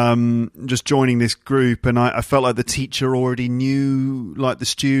just joining this group, and I felt like the teacher already knew like the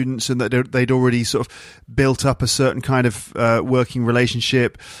students, and that they'd already sort of built up a certain kind of working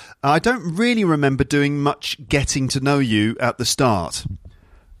relationship. I don't really remember doing much getting to know you at the start.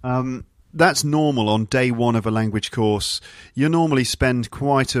 That's normal on day one of a language course. You normally spend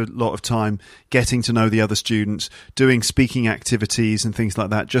quite a lot of time getting to know the other students, doing speaking activities and things like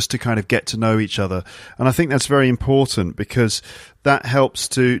that, just to kind of get to know each other. And I think that's very important because that helps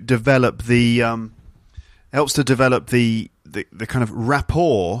to develop the kind of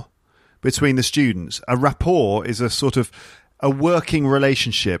rapport between the students. A rapport is a sort of a working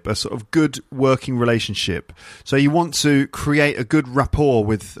relationship, a sort of good working relationship. So you want to create a good rapport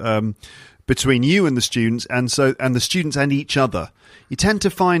with between you and the students, and the students and each other. You tend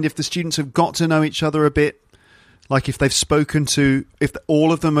to find if the students have got to know each other a bit, like if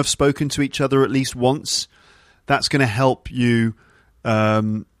all of them have spoken to each other at least once, that's going to help you.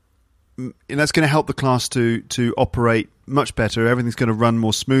 And that's going to help the class to operate much better. Everything's going to run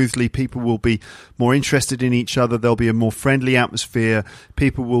more smoothly. People will be more interested in each other. There'll be a more friendly atmosphere.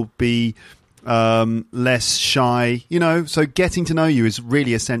 People will be less shy, so getting to know you is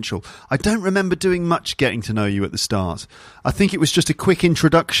really essential. I don't remember doing much getting to know you at the start. I think it was just a quick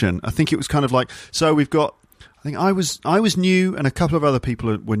introduction. I think it was kind of like, so we've got, I think I was new and a couple of other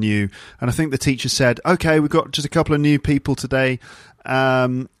people were new, and I think the teacher said, okay, we've got just a couple of new people today,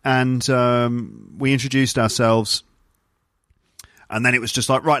 and we introduced ourselves, and then it was just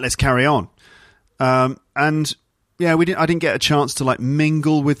like, right, let's carry on. And yeah, I didn't get a chance to like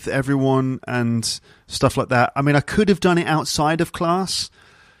mingle with everyone and stuff like that. I mean, I could have done it outside of class,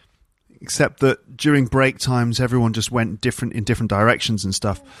 except that during break times, everyone just went in different directions and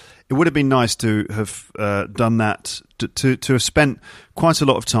stuff. It would have been nice to have done that, to have spent quite a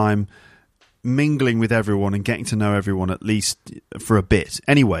lot of time mingling with everyone and getting to know everyone at least for a bit.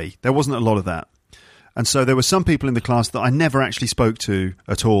 Anyway, there wasn't a lot of that. And so there were some people in the class that I never actually spoke to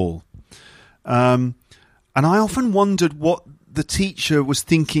at all. And I often wondered what the teacher was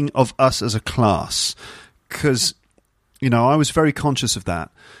thinking of us as a class, because, you know, I was very conscious of that,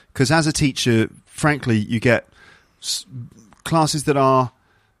 because as a teacher, frankly, you get classes that are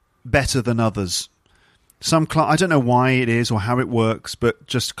better than others. I don't know why it is or how it works, but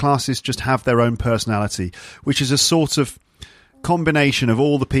just classes just have their own personality, which is a sort of combination of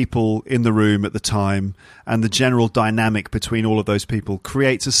all the people in the room at the time, and the general dynamic between all of those people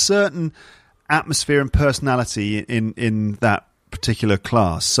creates a certain atmosphere and personality in that particular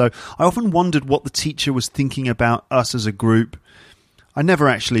class. So I often wondered what the teacher was thinking about us as a group. I never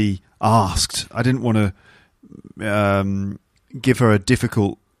actually asked. I didn't want to give her a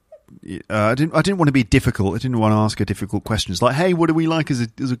difficult. I didn't want to be difficult. I didn't want to ask her difficult questions like, "Hey, what do we like as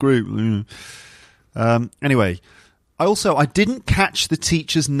a group?" Anyway, I didn't catch the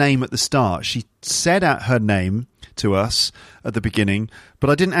teacher's name at the start. She said out her name to us at the beginning, but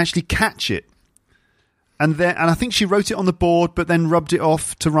I didn't actually catch it. And I think she wrote it on the board, but then rubbed it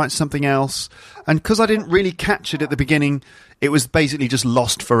off to write something else. And because I didn't really catch it at the beginning, it was basically just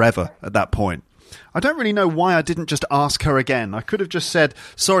lost forever at that point. I don't really know why I didn't just ask her again. I could have just said,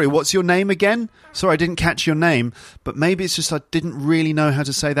 "Sorry, what's your name again? Sorry, I didn't catch your name." But maybe it's just I didn't really know how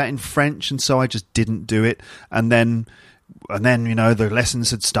to say that in French, and so I just didn't do it. And then, you know, the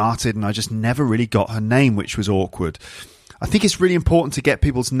lessons had started, and I just never really got her name, which was awkward. I think it's really important to get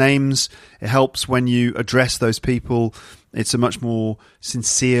people's names. It helps when you address those people. It's a much more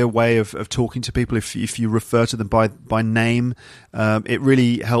sincere way of talking to people if you refer to them by name. It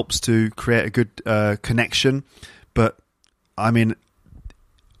really helps to create a good connection. But, I mean,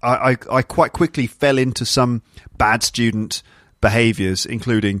 I quite quickly fell into some bad student behaviours,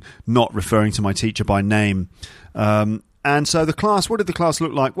 including not referring to my teacher by name. And so the class, what did the class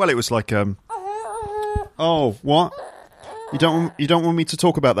look like? Well, it was like, oh, what? You don't want me to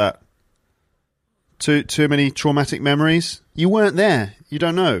talk about that? Too many traumatic memories? You weren't there. You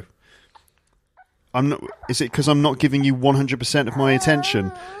don't know. I'm not. Is it because I'm not giving you 100% of my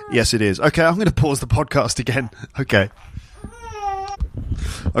attention? Yes, it is. Okay, I'm going to pause the podcast again. Okay,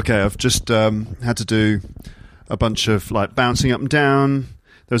 I've just had to do a bunch of like bouncing up and down.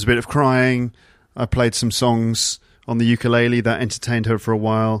 There was a bit of crying. I played some songs on the ukulele that entertained her for a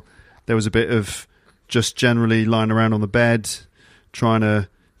while. There was a bit of just generally lying around on the bed, trying to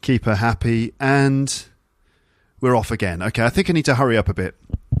keep her happy, and we're off again. Okay, I think I need to hurry up a bit.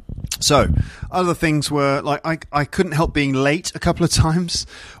 So, other things were, like, I couldn't help being late a couple of times,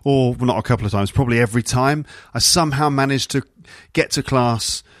 or well, not a couple of times, probably every time. I somehow managed to get to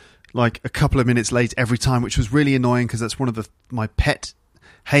class like a couple of minutes late every time, which was really annoying because that's one of my pet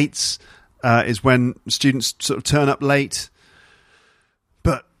hates, is when students sort of turn up late.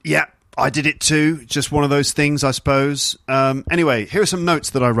 But, yeah, I did it too. Just one of those things, I suppose. Anyway, here are some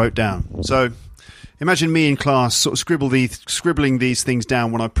notes that I wrote down. So, imagine me in class sort of scribbling these things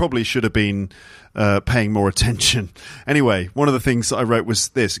down when I probably should have been paying more attention. Anyway, one of the things that I wrote was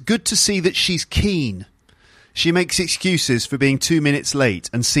this. Good to see that she's keen. She makes excuses for being 2 minutes late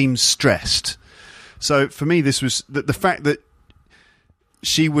and seems stressed. So for me, this was the fact that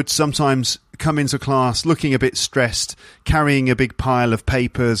she would sometimes come into class looking a bit stressed, carrying a big pile of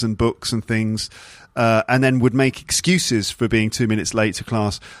papers and books and things, and then would make excuses for being 2 minutes late to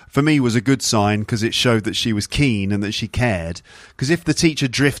class, for me was a good sign because it showed that she was keen and that she cared. Because if the teacher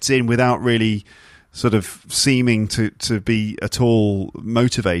drifts in without really sort of seeming to be at all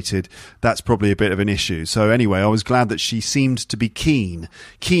motivated, that's probably a bit of an issue. So anyway, I was glad that she seemed to be keen.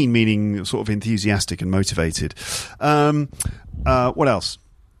 Keen meaning sort of enthusiastic and motivated. What else?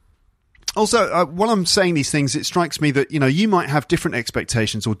 Also, while I'm saying these things, it strikes me that, you know, you might have different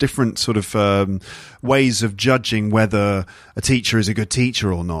expectations or different sort of ways of judging whether a teacher is a good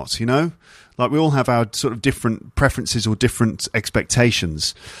teacher or not, you know? Like we all have our sort of different preferences or different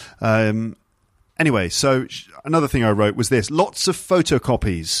expectations. Anyway, so another thing I wrote was this. Lots of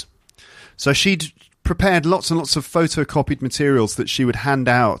photocopies. So she'd prepared lots and lots of photocopied materials that she would hand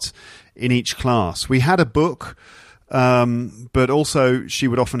out in each class. We had a book, but also she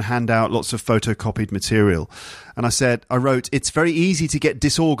would often hand out lots of photocopied material. And I wrote, it's very easy to get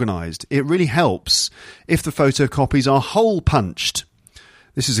disorganized. It really helps if the photocopies are hole punched.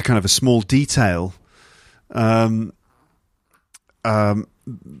 This is a kind of a small detail,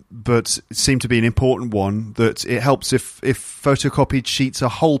 but it seemed to be an important one, that it helps if photocopied sheets are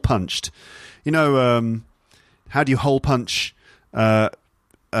hole punched. You know, how do you hole punch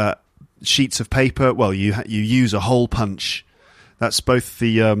sheets of paper? Well, you use a hole punch. That's both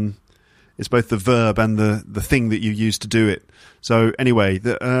the It's both the verb and the thing that you use to do it. So anyway,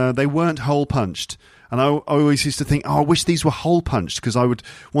 they weren't hole punched. And I always used to think, I wish these were hole punched because I would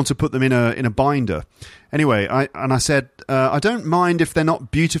want to put them in a binder. Anyway, I said, I don't mind if they're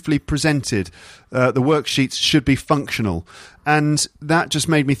not beautifully presented. The worksheets should be functional. And that just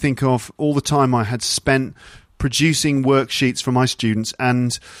made me think of all the time I had spent producing worksheets for my students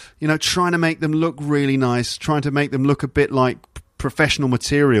and, trying to make them look really nice, trying to make them look a bit like professional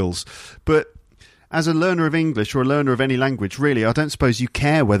materials. But as a learner of English or a learner of any language, really, I don't suppose you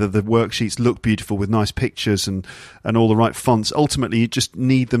care whether the worksheets look beautiful with nice pictures and all the right fonts. Ultimately, you just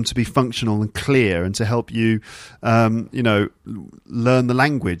need them to be functional and clear and to help you, learn the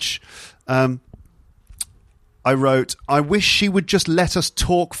language. I wrote, I wish she would just let us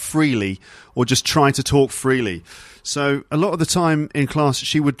talk freely or just try to talk freely. So a lot of the time in class,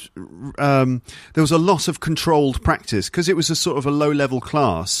 she would. There was a lot of controlled practice because it was a sort of a low-level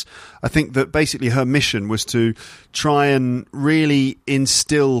class. I think that basically her mission was to try and really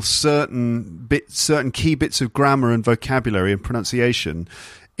instill certain key bits of grammar and vocabulary and pronunciation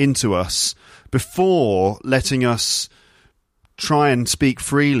into us before letting us try and speak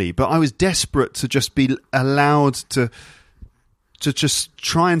freely. But I was desperate to just be allowed to just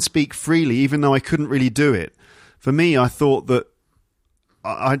try and speak freely, even though I couldn't really do it. For me, I thought that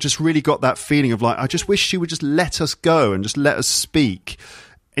I just really got that feeling of I just wish she would just let us go and just let us speak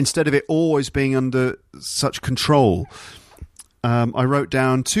instead of it always being under such control. I wrote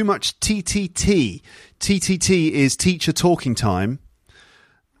down too much TTT. TTT is teacher talking time.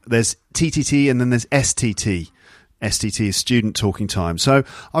 There's TTT and then there's STT. STT is student talking time. So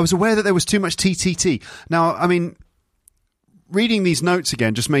I was aware that there was too much TTT. Now, I mean, reading these notes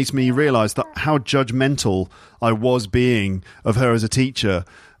again just makes me realise that how judgmental I was being of her as a teacher,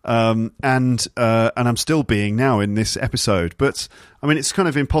 and I'm still being now in this episode. But I mean, it's kind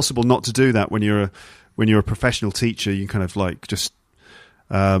of impossible not to do that when you're a professional teacher. You kind of just,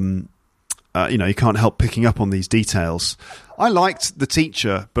 you can't help picking up on these details. I liked the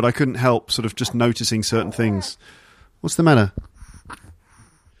teacher, but I couldn't help sort of just noticing certain things. What's the matter?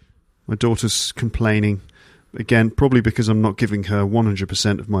 My daughter's complaining. Again, probably because I'm not giving her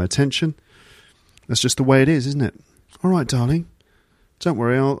 100% of my attention. That's just the way it is, isn't it? All right, darling. Don't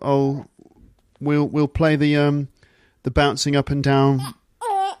worry. We'll play the bouncing up and down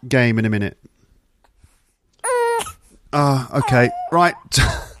game in a minute. Okay. Right.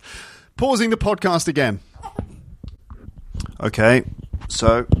 Pausing the podcast again. Okay.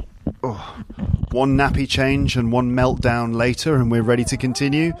 So, one nappy change and one meltdown later, and we're ready to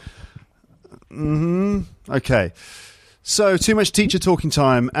continue. Okay. So, too much teacher talking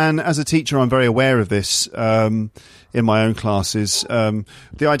time. And as a teacher, I'm very aware of this in my own classes. The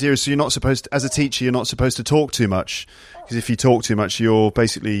idea is, so you're not supposed to, as a teacher, you're not supposed to talk too much. Because if you talk too much, you're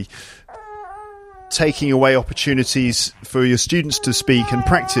basically taking away opportunities for your students to speak and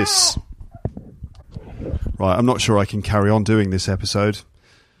practice. Right, I'm not sure I can carry on doing this episode.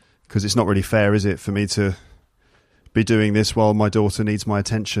 Because it's not really fair, is it, for me to be doing this while my daughter needs my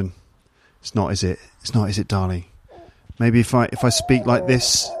attention? It's not, is it? It's not, is it, darling? Maybe if I speak like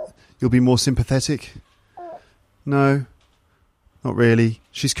this, you'll be more sympathetic? No, not really.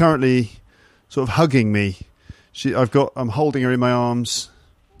 She's currently sort of hugging me. I'm holding her in my arms.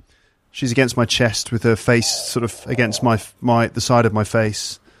 She's against my chest with her face sort of against the side of my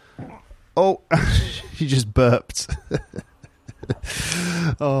face. Oh, she just burped.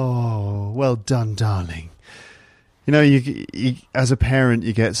 Oh, well done, darling. You as a parent,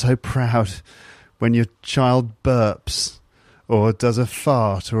 you get so proud when your child burps or does a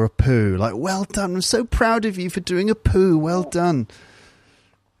fart or a poo. Like, well done. I'm so proud of you for doing a poo. Well done.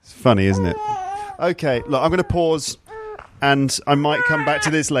 It's funny, isn't it? Okay, look, I'm going to pause and I might come back to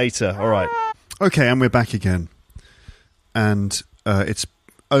this later. All right. Okay, and we're back again. And it's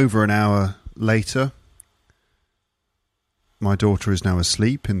over an hour later. My daughter is now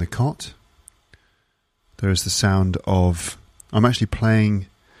asleep in the cot. There is the sound of... I'm actually playing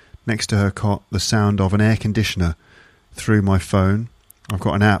next to her cot the sound of an air conditioner through my phone. I've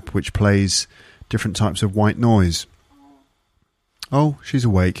got an app which plays different types of white noise. Oh, she's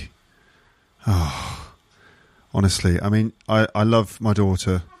awake. Oh, honestly, I mean, I love my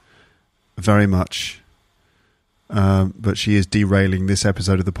daughter very much, but she is derailing this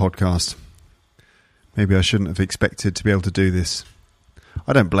episode of the podcast. Maybe I shouldn't have expected to be able to do this.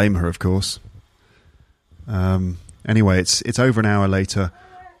 I don't blame her, of course. Anyway, it's over an hour later.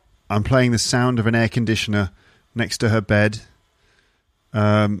 I'm playing the sound of an air conditioner next to her bed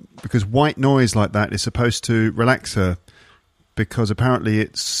because white noise like that is supposed to relax her, because apparently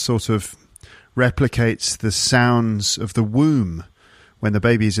it sort of replicates the sounds of the womb when the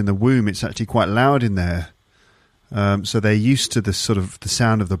baby is in the womb, it's actually quite loud in there. So they're used to the sort of the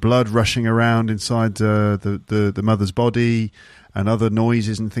sound of the blood rushing around inside the mother's body and other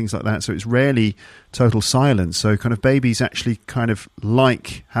noises and things like that. So it's rarely total silence. So kind of babies actually kind of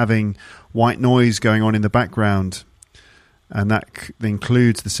like having white noise going on in the background. And that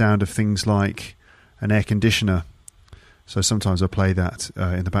includes the sound of things like an air conditioner. So sometimes I play that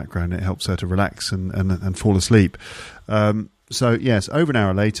in the background. It helps her to relax and fall asleep. So, yes, over an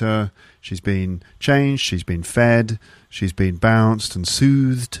hour later, she's been changed, she's been fed, she's been bounced and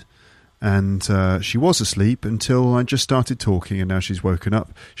soothed, and she was asleep until I just started talking, and now she's woken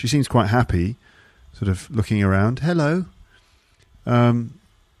up. She seems quite happy, sort of looking around. Hello.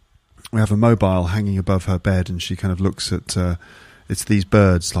 We have a mobile hanging above her bed, and she kind of looks at... it's these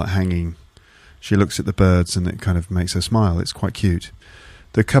birds, like, hanging. She looks at the birds, and it kind of makes her smile. It's quite cute.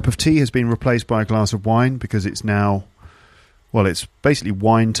 The cup of tea has been replaced by a glass of wine because it's now... Well, it's basically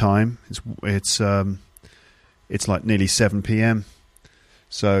wine time. It's like nearly 7 p.m.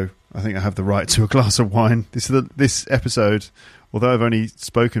 So I think I have the right to a glass of wine. This episode, although I've only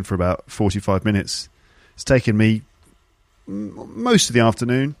spoken for about 45 minutes, it's taken me most of the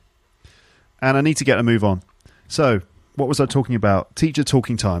afternoon, and I need to get a move on. So what was I talking about? Teacher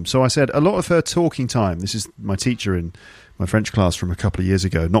talking time. So I said a lot of her talking time. This is my teacher in my French class from a couple of years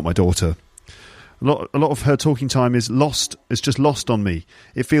ago, not my daughter. A lot of her talking time is lost. It's just lost on me.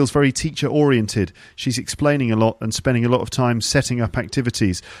 It feels very teacher-oriented. She's explaining a lot and spending a lot of time setting up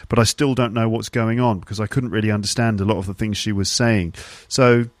activities, but I still don't know what's going on because I couldn't really understand a lot of the things she was saying.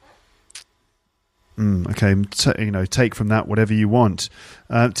 So, okay, take from that whatever you want.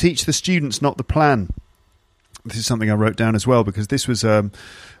 Teach the students, not the plan. This is something I wrote down as well because this was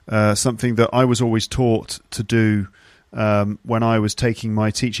something that I was always taught to do. When I was taking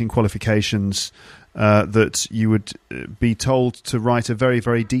my teaching qualifications, that you would be told to write a very,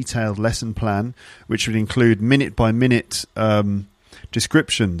 very detailed lesson plan, which would include minute-by-minute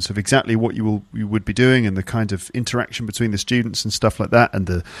descriptions of exactly what you would be doing and the kind of interaction between the students and stuff like that, and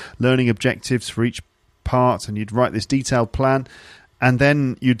the learning objectives for each part, and you'd write this detailed plan, and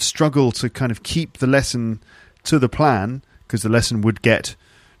then you'd struggle to kind of keep the lesson to the plan because the lesson would get...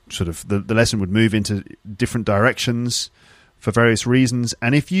 sort of the lesson would move into different directions for various reasons,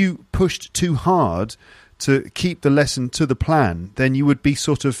 and if you pushed too hard to keep the lesson to the plan, then you would be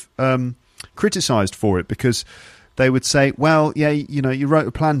sort of criticised for it because they would say, well, yeah, you wrote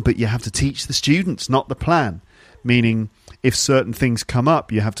a plan, but you have to teach the students, not the plan. Meaning, if certain things come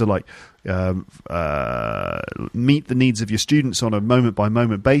up, you have to meet the needs of your students on a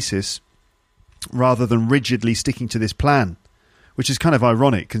moment-by-moment basis rather than rigidly sticking to this plan. Which is kind of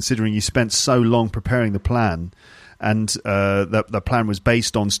ironic, considering you spent so long preparing the plan, and the plan was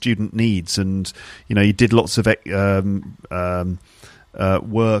based on student needs, and you did lots of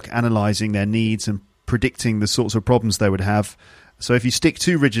work analysing their needs and predicting the sorts of problems they would have. So if you stick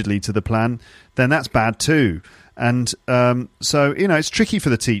too rigidly to the plan, then that's bad too. And so it's tricky for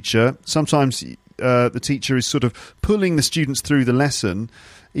the teacher. Sometimes the teacher is sort of pulling the students through the lesson,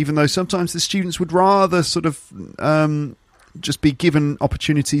 even though sometimes the students would rather sort of just be given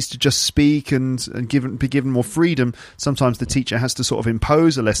opportunities to just speak and be given more freedom. Sometimes the teacher has to sort of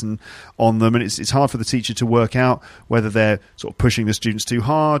impose a lesson on them, and it's hard for the teacher to work out whether they're sort of pushing the students too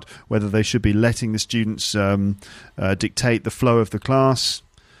hard, whether they should be letting the students dictate the flow of the class.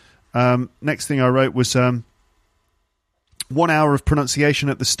 Next thing I wrote was 1 hour of pronunciation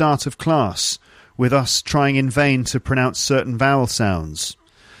at the start of class, with us trying in vain to pronounce certain vowel sounds.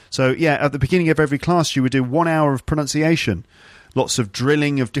 So, yeah, at the beginning of every class, you would do 1 hour of pronunciation, lots of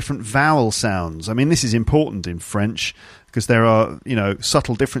drilling of different vowel sounds. I mean, this is important in French because there are,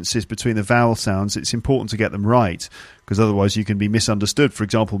 subtle differences between the vowel sounds. It's important to get them right because otherwise you can be misunderstood. For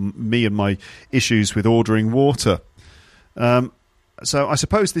example, me and my issues with ordering water. So I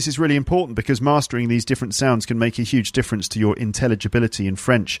suppose this is really important because mastering these different sounds can make a huge difference to your intelligibility in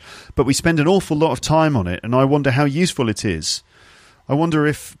French. But we spend an awful lot of time on it, and I wonder how useful it is. I wonder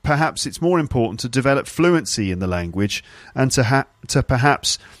if perhaps it's more important to develop fluency in the language and to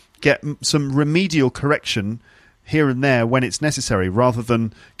perhaps get some remedial correction here and there when it's necessary, rather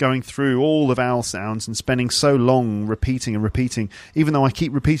than going through all the vowel sounds and spending so long repeating and repeating, even though I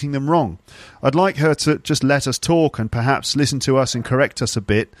keep repeating them wrong. I'd like her to just let us talk and perhaps listen to us and correct us a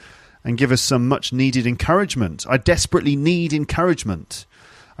bit and give us some much needed encouragement. I desperately need encouragement.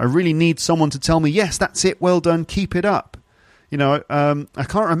 I really need someone to tell me, yes, that's it, well done, keep it up. I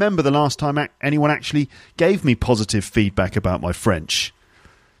can't remember the last time anyone actually gave me positive feedback about my French.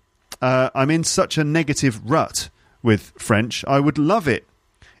 I'm in such a negative rut with French. I would love it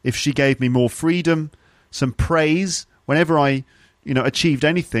if she gave me more freedom, some praise. Whenever I achieved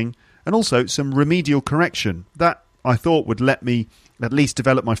anything, and also some remedial correction. That, I thought, would let me at least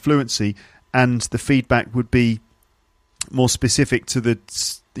develop my fluency, and the feedback would be more specific to the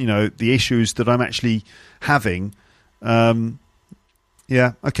issues that I'm actually having.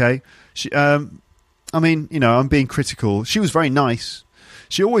 Yeah, okay. I'm being critical. She was very nice.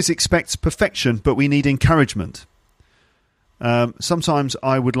 She always expects perfection, but we need encouragement. Sometimes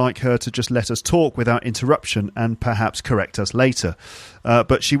I would like her to just let us talk without interruption and perhaps correct us later.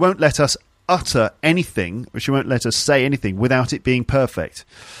 But she won't let us utter anything, or she won't let us say anything without it being perfect.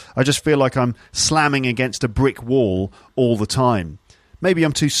 I just feel like I'm slamming against a brick wall all the time. Maybe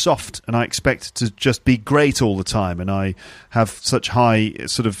I'm too soft and I expect to just be great all the time, and I have such high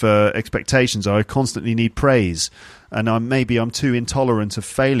sort of expectations. I constantly need praise, and maybe I'm too intolerant of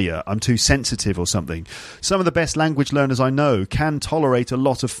failure. I'm too sensitive or something. Some of the best language learners I know can tolerate a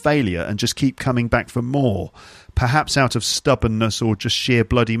lot of failure and just keep coming back for more, perhaps out of stubbornness or just sheer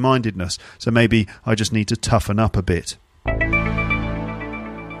bloody-mindedness. So maybe I just need to toughen up a bit.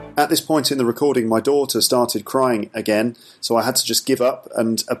 At this point in the recording, my daughter started crying again, so I had to just give up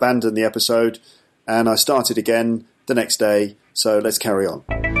and abandon the episode, and I started again the next day, so let's carry on.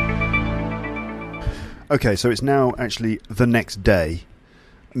 Okay, so it's now actually the next day,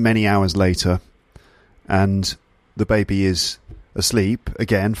 many hours later, and the baby is asleep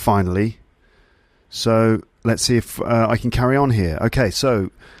again, finally. So let's see if I can carry on here. Okay,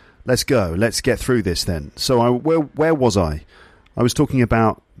 so let's go. Let's get through this then. So where was I? I was talking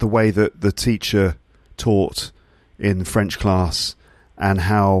about the way that the teacher taught in French class, and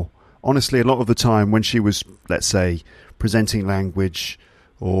how, honestly, a lot of the time when she was, let's say, presenting language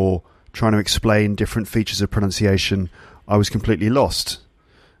or trying to explain different features of pronunciation, I was completely lost.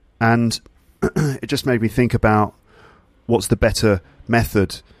 And it just made me think about what's the better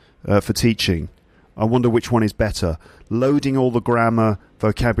method for teaching. I wonder which one is better, loading all the grammar,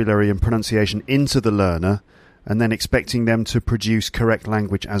 vocabulary and pronunciation into the learner and then expecting them to produce correct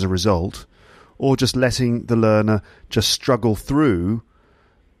language as a result, or just letting the learner just struggle through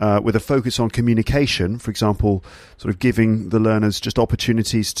with a focus on communication, for example, sort of giving the learners just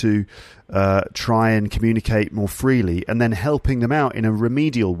opportunities to try and communicate more freely, and then helping them out in a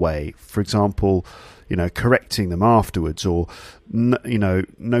remedial way, for example, correcting them afterwards, or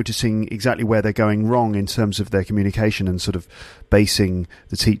noticing exactly where they're going wrong in terms of their communication and sort of basing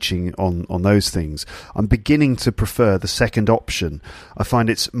the teaching on those things. I'm beginning to prefer the second option. I find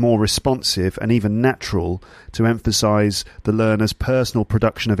it's more responsive and even natural to emphasize the learner's personal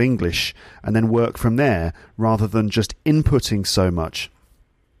production of English and then work from there rather than just inputting so much.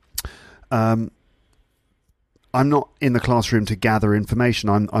 I'm not in the classroom to gather information.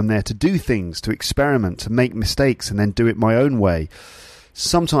 I'm there to do things, to experiment, to make mistakes and then do it my own way.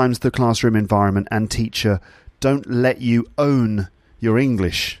 Sometimes the classroom environment and teacher don't let you own your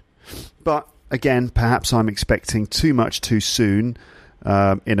English. But again, perhaps I'm expecting too much too soon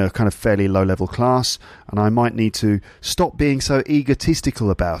in a kind of fairly low-level class, and I might need to stop being so egotistical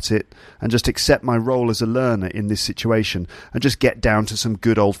about it and just accept my role as a learner in this situation and just get down to some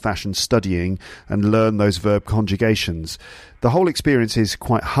good old-fashioned studying and learn those verb conjugations. The whole experience is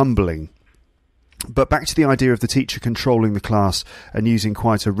quite humbling. But back to the idea of the teacher controlling the class and using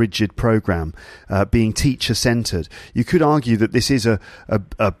quite a rigid program, being teacher-centred. You could argue that this is a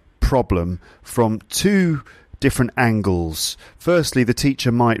problem from two different angles. Firstly, the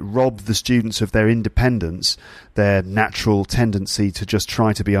teacher might rob the students of their independence, their natural tendency to just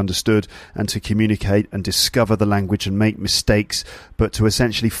try to be understood and to communicate and discover the language and make mistakes, but to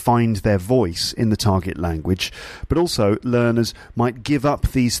essentially find their voice in the target language. But also, learners might give up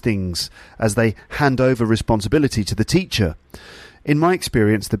these things as they hand over responsibility to the teacher. In my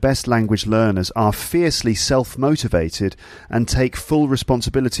experience, the best language learners are fiercely self-motivated and take full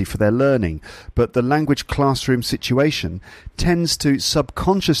responsibility for their learning, but the language classroom situation tends to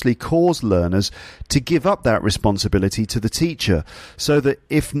subconsciously cause learners to give up that responsibility to the teacher, so that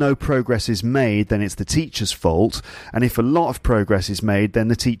if no progress is made, then it's the teacher's fault, and if a lot of progress is made, then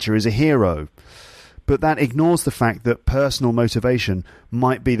the teacher is a hero. But that ignores the fact that personal motivation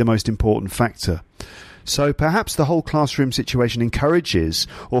might be the most important factor. So perhaps the whole classroom situation encourages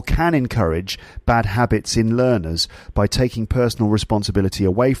or can encourage bad habits in learners by taking personal responsibility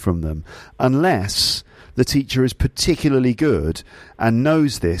away from them, unless the teacher is particularly good and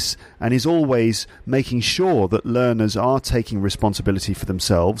knows this and is always making sure that learners are taking responsibility for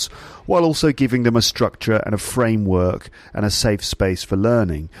themselves while also giving them a structure and a framework and a safe space for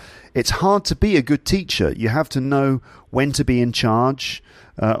learning. It's hard to be a good teacher. You have to know when to be in charge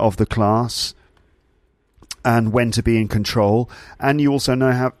of the class, and when to be in control, and you also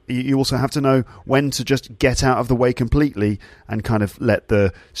have to know when to just get out of the way completely and kind of let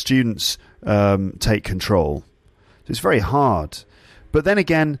the students take control. So it's very hard. But then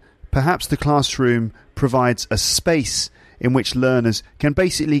again, perhaps the classroom provides a space in which learners can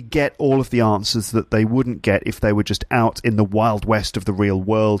basically get all of the answers that they wouldn't get if they were just out in the wild west of the real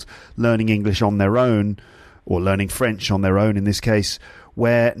world, learning English on their own, or learning French on their own in this case,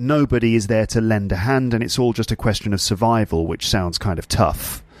 where nobody is there to lend a hand and it's all just a question of survival, which sounds kind of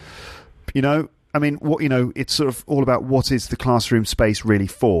tough. It's sort of all about what is the classroom space really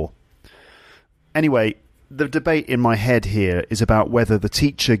for. Anyway, the debate in my head here is about whether the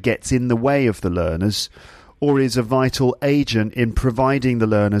teacher gets in the way of the learners or is a vital agent in providing the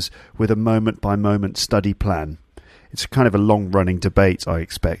learners with a moment-by-moment study plan. It's kind of a long-running debate, I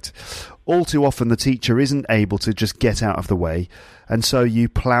expect. All too often the teacher isn't able to just get out of the way, and so you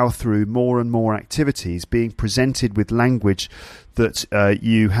plough through more and more activities being presented with language that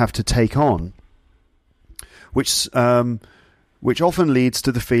you have to take on, which often leads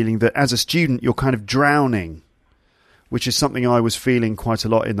to the feeling that as a student you're kind of drowning, which is something I was feeling quite a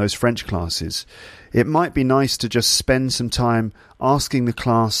lot in those French classes. It might be nice to just spend some time asking the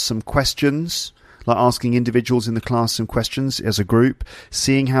class some questions, like asking individuals in the class some questions as a group,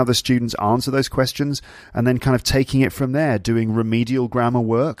 seeing how the students answer those questions, and then kind of taking it from there, doing remedial grammar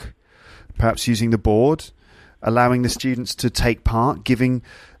work, perhaps using the board, allowing the students to take part, giving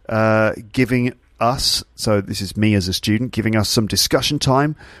us, so this is me as a student, giving us some discussion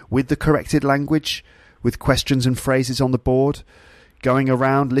time with the corrected language, with questions and phrases on the board, going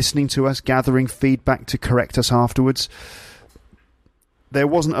around, listening to us, gathering feedback to correct us afterwards. There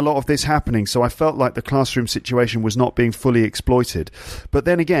wasn't a lot of this happening, so I felt like the classroom situation was not being fully exploited. But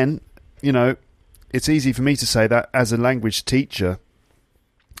then again, it's easy for me to say that as a language teacher,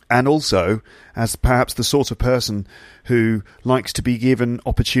 and also as perhaps the sort of person who likes to be given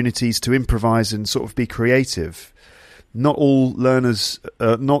opportunities to improvise and sort of be creative. Not all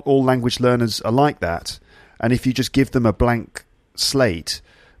language learners are like that, and if you just give them a blank slate,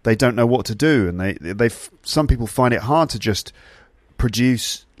 they don't know what to do, and some people find it hard to just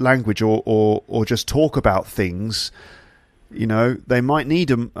produce language or just talk about things. They might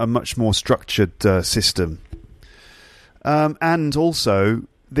need a much more structured system, and also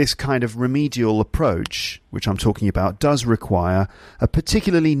this kind of remedial approach, which I'm talking about, does require a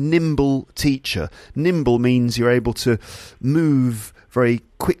particularly nimble teacher. Nimble means you're able to move very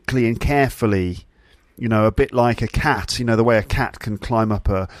quickly and carefully, a bit like a cat, the way a cat can climb up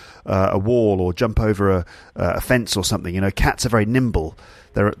a wall or jump over a fence or something. Cats are very nimble.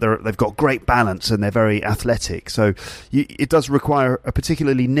 They've got great balance and they're very athletic. So it does require a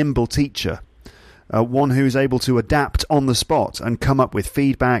particularly nimble teacher. One who's able to adapt on the spot and come up with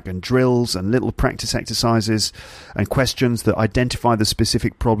feedback and drills and little practice exercises and questions that identify the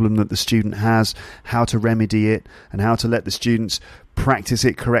specific problem that the student has, how to remedy it, and how to let the students practice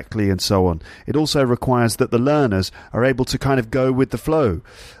it correctly and so on. It also requires that the learners are able to kind of go with the flow.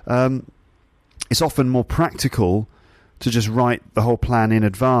 It's often more practical to just write the whole plan in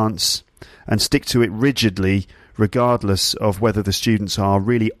advance and stick to it rigidly, regardless of whether the students are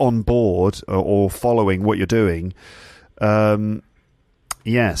really on board or following what you're doing. So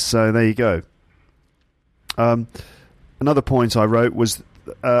there you go. Another point I wrote was,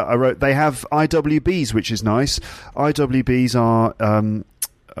 they have IWBs, which is nice. IWBs are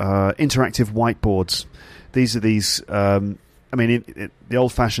interactive whiteboards. These are the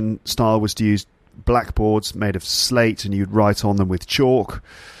old-fashioned style was to use blackboards made of slate, and you'd write on them with chalk.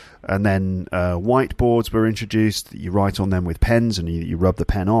 And then whiteboards were introduced. You write on them with pens and you rub the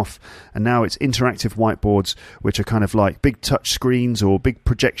pen off. And now it's interactive whiteboards, which are kind of like big touch screens or big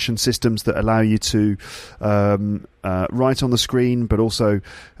projection systems that allow you to write on the screen, but also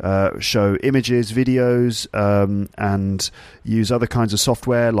show images, videos, and use other kinds of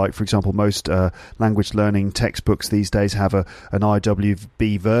software. Like, for example, most language learning textbooks these days have an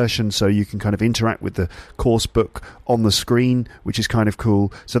IWB version, so you can kind of interact with the course book on the screen, which is kind of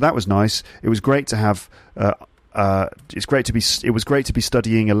cool. So that was nice. It was great to have. It was great to be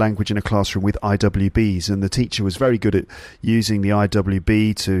studying a language in a classroom with IWBs, and the teacher was very good at using the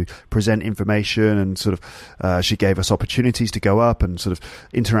IWB to present information, and sort of she gave us opportunities to go up and sort of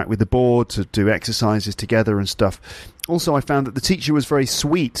interact with the board, to do exercises together and stuff. Also, I found that the teacher was very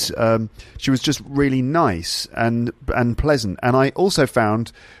sweet. She was just really nice and pleasant. And I also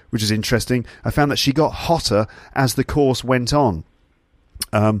found, which is interesting, I found that she got hotter as the course went on,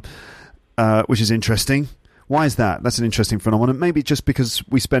 which is interesting. Why is that? That's an interesting phenomenon. Maybe just because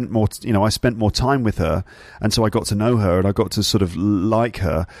I spent more time with her, and so I got to know her and I got to sort of like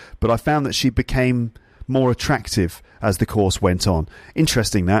her. But I found that she became more attractive as the course went on.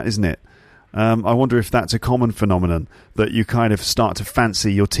 Interesting that, isn't it? I wonder if that's a common phenomenon, that you kind of start to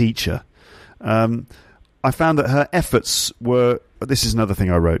fancy your teacher. I found that her efforts were... This is another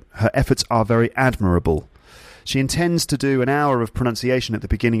thing I wrote. Her efforts are very admirable. She intends to do an hour of pronunciation at the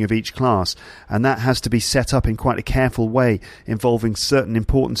beginning of each class, and that has to be set up in quite a careful way, involving certain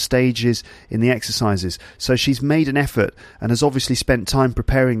important stages in the exercises. So she's made an effort and has obviously spent time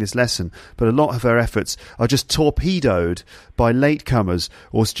preparing this lesson, but a lot of her efforts are just torpedoed by latecomers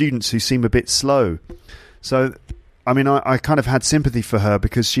or students who seem a bit slow. So... I mean, I kind of had sympathy for her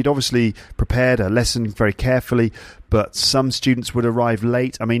because she'd obviously prepared her lesson very carefully, but some students would arrive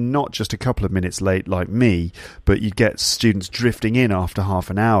late. I mean, not just a couple of minutes late like me, but you'd get students drifting in after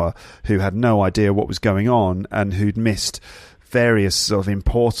half an hour who had no idea what was going on and who'd missed various sort of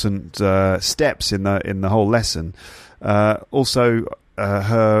important steps in the whole lesson. Also,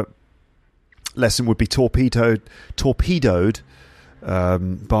 her lesson would be torpedoed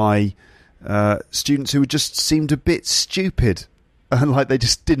by... students who just seemed a bit stupid and like they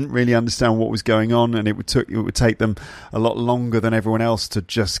just didn't really understand what was going on, and it would take them a lot longer than everyone else to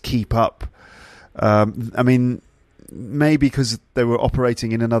just keep up. I mean, maybe because they were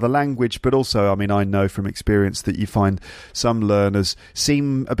operating in another language, but also, I mean, I know from experience that you find some learners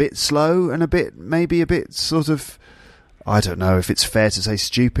seem a bit slow and maybe a bit sort of, I don't know if it's fair to say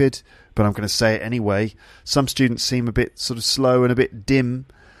stupid, but I'm going to say it anyway. Some students seem a bit sort of slow and a bit dim.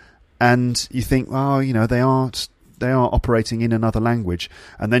 And you think, well, you know, they are operating in another language,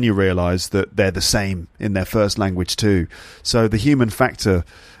 and then you realise that they're the same in their first language too. So the human factor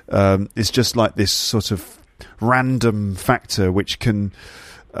is just like this sort of random factor which can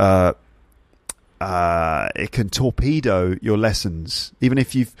it can torpedo your lessons. Even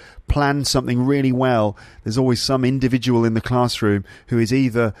if you've planned something really well, there's always some individual in the classroom who is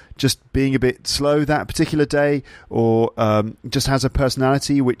either just being a bit slow that particular day, or just has a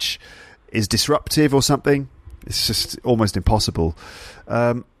personality which is disruptive or something. It's just almost impossible.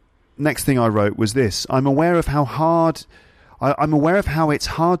 Next thing I wrote was this: I'm aware of how it's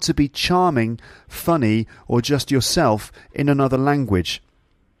hard to be charming, funny, or just yourself in another language.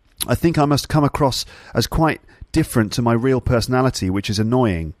 I think I must come across as quite different to my real personality, which is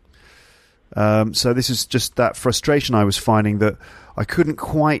annoying. So this is just that frustration I was finding, that I couldn't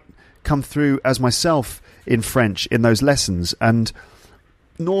quite come through as myself in French in those lessons. And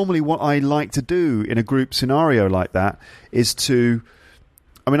normally what I like to do in a group scenario like that is to...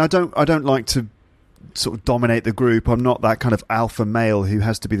 I mean, I don't like to sort of dominate the group. I'm not that kind of alpha male who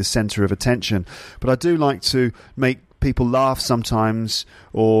has to be the centre of attention. But I do like to make people laugh sometimes,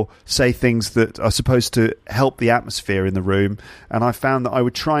 or say things that are supposed to help the atmosphere in the room. And I found that I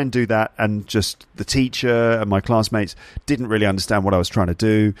would try and do that, and just the teacher and my classmates didn't really understand what I was trying to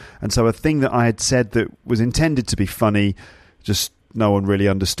do. And so a thing that I had said that was intended to be funny, just no one really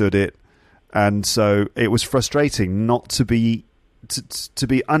understood it. And so it was frustrating not to be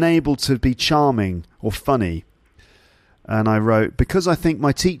unable to be charming or funny. And I wrote, because I think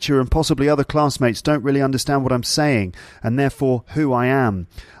my teacher and possibly other classmates don't really understand what I'm saying, and therefore who I am.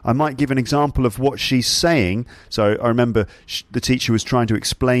 I might give an example of what she's saying. So I remember the teacher was trying to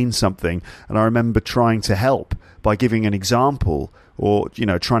explain something, and I remember trying to help by giving an example, or, you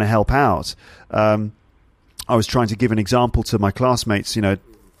know, trying to help out. I was trying to give an example to my classmates, you know,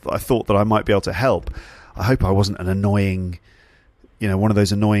 I thought that I might be able to help. I hope I wasn't an annoying, you know, one of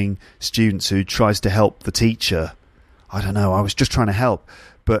those annoying students who tries to help the teacher. I don't know, I was just trying to help.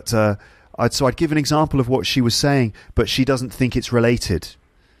 But I'd give an example of what she was saying, but she doesn't think it's related.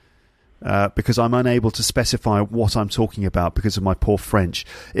 Because I'm unable to specify what I'm talking about because of my poor French.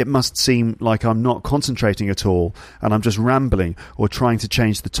 It must seem like I'm not concentrating at all, and I'm just rambling, or trying to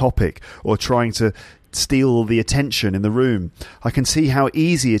change the topic, or trying to steal the attention in the room. I can see how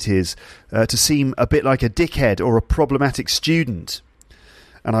easy it is to seem a bit like a dickhead or a problematic student.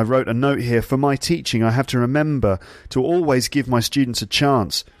 And I wrote a note here: for my teaching, I have to remember to always give my students a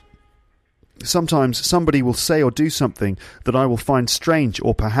chance. Sometimes somebody will say or do something that I will find strange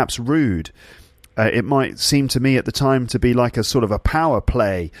or perhaps rude. It might seem to me at the time to be like a sort of a power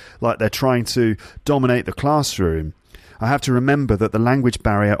play, like they're trying to dominate the classroom. I have to remember that the language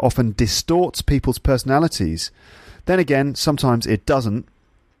barrier often distorts people's personalities. Then again, sometimes it doesn't.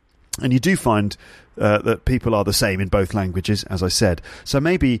 And you do find that people are the same in both languages, as I said. So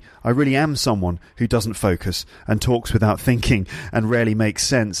maybe I really am someone who doesn't focus and talks without thinking and rarely makes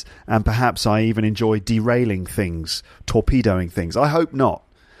sense, and perhaps I even enjoy derailing things, torpedoing things. I hope not.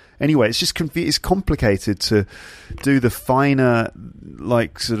 Anyway, it's just it's complicated to do the finer,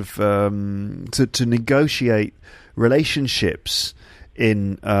 like, sort of to negotiate relationships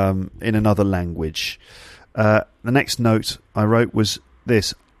in another language. The next note I wrote was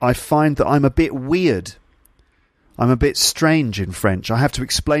this: I find that I'm a bit weird. I'm a bit strange in French. I have to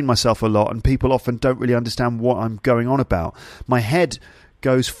explain myself a lot, and people often don't really understand what I'm going on about. My head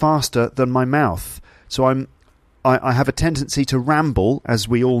goes faster than my mouth, so I have a tendency to ramble, as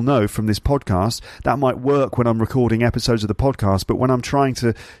we all know from this podcast. That might work when I'm recording episodes of the podcast, but when I'm trying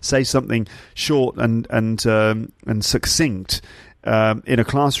to say something short and succinct in a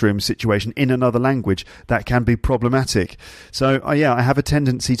classroom situation in another language, that can be problematic. So I have a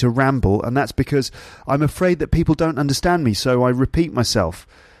tendency to ramble, and that's because I'm afraid that people don't understand me, so I repeat myself.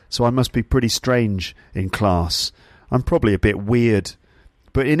 So I must be pretty strange in class. I'm probably a bit weird.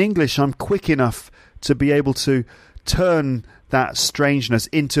 But in English, I'm quick enough to be able to turn that strangeness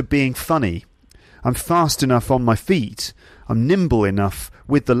into being funny. I'm fast enough on my feet. I'm nimble enough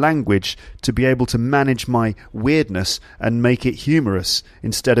with the language to be able to manage my weirdness and make it humorous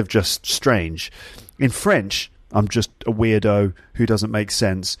instead of just strange. In French, I'm just a weirdo who doesn't make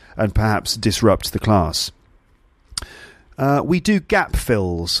sense and perhaps disrupts the class. We do gap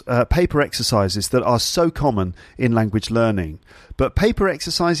fills, paper exercises that are so common in language learning. But paper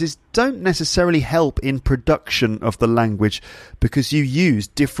exercises don't necessarily help in production of the language because you use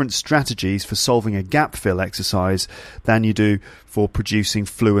different strategies for solving a gap fill exercise than you do for producing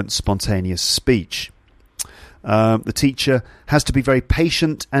fluent, spontaneous speech. The teacher has to be very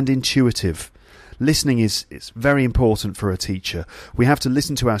patient and intuitive. Listening is very important for a teacher. We have to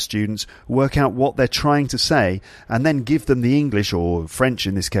listen to our students, work out what they're trying to say, and then give them the English, or French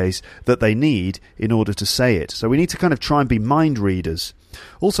in this case, that they need in order to say it. So we need to kind of try and be mind readers.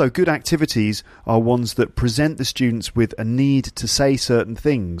 Also, good activities are ones that present the students with a need to say certain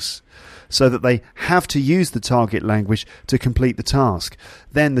things, so that they have to use the target language to complete the task.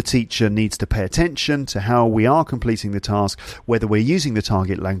 Then the teacher needs to pay attention to how we are completing the task, whether we're using the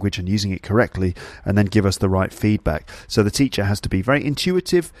target language and using it correctly, and then give us the right feedback. So the teacher has to be very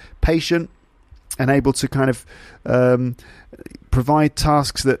intuitive, patient, and able to kind of provide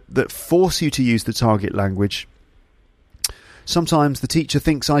tasks that force you to use the target language. Sometimes the teacher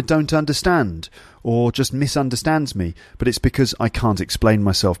thinks I don't understand or just misunderstands me, but it's because I can't explain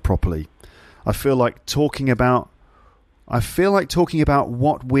myself properly. I feel like talking about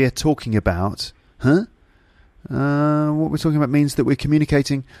what we're talking about. What we're talking about means that we're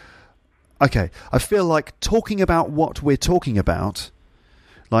communicating. Okay, I feel like talking about what we're talking about,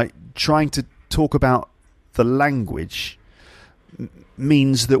 like trying to talk about the language,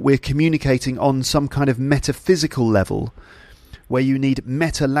 means that we're communicating on some kind of metaphysical level where you need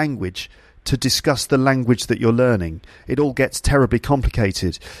meta-language to discuss the language that you're learning. It all gets terribly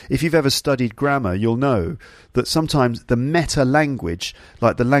complicated. If you've ever studied grammar, you'll know that sometimes the meta-language,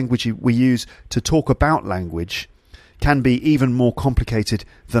 like the language we use to talk about language, can be even more complicated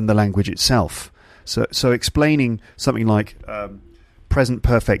than the language itself. So explaining something like present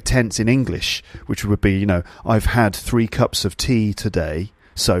perfect tense in English, which would be, I've had 3 cups of tea today,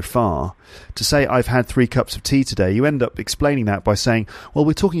 so far. To say I've had 3 cups of tea today, you end up explaining that by saying, well,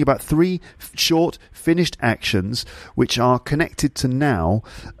 we're talking about 3 short finished actions which are connected to now.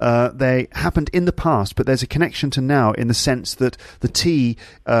 They happened in the past, but there's a connection to now in the sense that the tea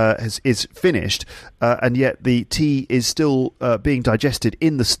is finished, and yet the tea is still being digested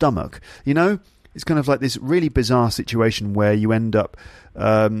in the stomach. It's kind of like this really bizarre situation where you end up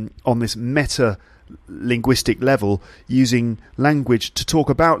on this meta-linguistic level using language to talk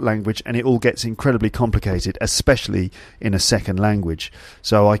about language, and it all gets incredibly complicated, especially in a second language.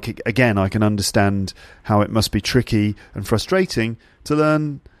 So I can understand how it must be tricky and frustrating to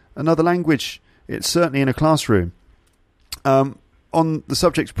learn another language. It's certainly in a classroom. On the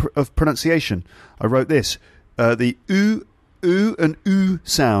subject of pronunciation, I wrote this. The oo and oo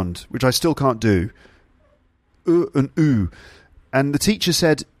sound, which I still can't do. Oo and oo. And the teacher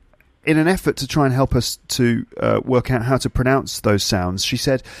said, in an effort to try and help us to work out how to pronounce those sounds, she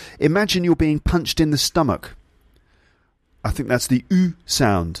said, imagine you're being punched in the stomach. I think that's the oo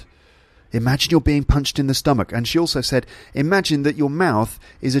sound. Imagine you're being punched in the stomach. And she also said, imagine that your mouth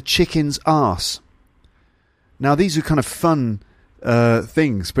is a chicken's arse. Now, these are kind of fun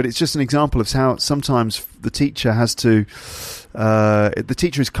things, but it's just an example of how sometimes the teacher has to the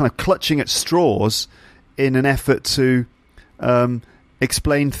teacher is kind of clutching at straws in an effort to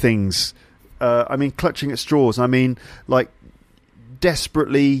explain things. Clutching at straws, like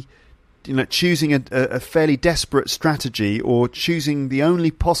desperately choosing a fairly desperate strategy, or choosing the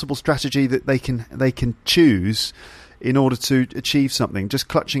only possible strategy that they can choose in order to achieve something. Just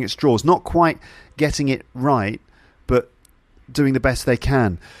clutching at straws, not quite getting it right, but doing the best they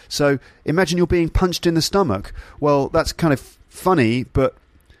can. So imagine you're being punched in the stomach. Well, that's kind of funny, but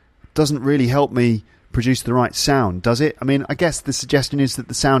doesn't really help me produce the right sound, does it? I mean, I guess the suggestion is that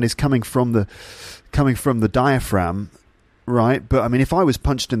the sound is coming from the diaphragm, right? But I mean, if I was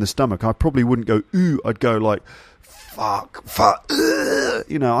punched in the stomach, I probably wouldn't go ooh. I'd go like fuck,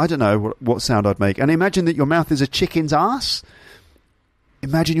 you know. I don't know what sound I'd make. And imagine that your mouth is a chicken's ass.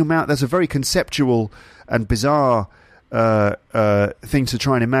 Imagine your mouth. That's a very conceptual and bizarre thing to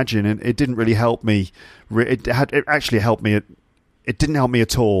try and imagine, and it didn't really help me. It actually helped me. It didn't help me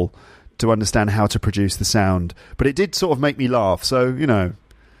at all to understand how to produce the sound, but it did sort of make me laugh. So, you know,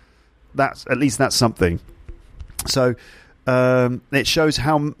 that's something. So it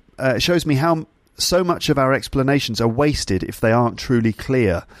shows me how so much of our explanations are wasted if they aren't truly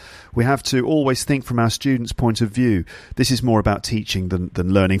clear. We have to always think from our students' point of view. This is more about teaching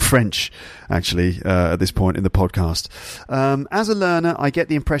than learning French, actually, at this point in the podcast. As a learner, I get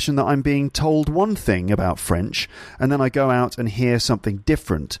the impression that I'm being told one thing about French, and then I go out and hear something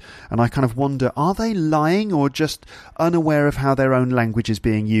different. And I kind of wonder, are they lying or just unaware of how their own language is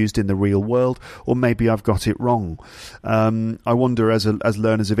being used in the real world? Or maybe I've got it wrong. I wonder, as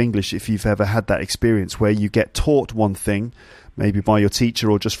learners of English, if you've ever had that experience where you get taught one thing, maybe by your teacher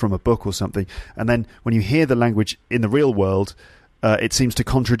or just from a book or something, and then when you hear the language in the real world, it seems to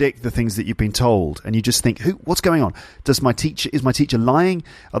contradict the things that you've been told, and you just think, what's going on? Is my teacher lying?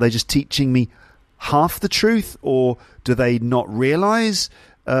 Are they just teaching me half the truth, or do they not realise?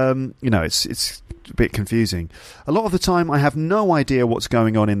 It's a bit confusing. A lot of the time I have no idea what's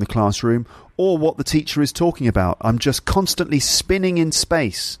going on in the classroom or what the teacher is talking about. I'm just constantly spinning in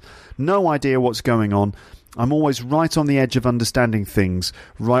space. No idea what's going on. I'm always right on the edge of understanding things,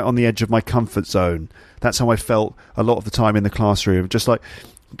 right on the edge of my comfort zone. That's how I felt a lot of the time in the classroom. Just like,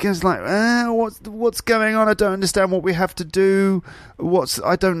 what's going on? I don't understand what we have to do.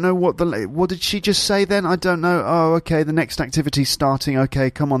 I don't know what did she just say then? I don't know. Oh, okay, the next activity's starting.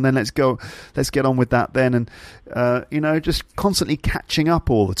 Okay, come on then, let's go. Let's get on with that then. And, just constantly catching up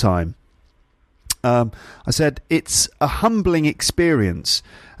all the time. I said it's a humbling experience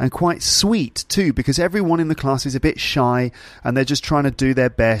and quite sweet too, because everyone in the class is a bit shy and they're just trying to do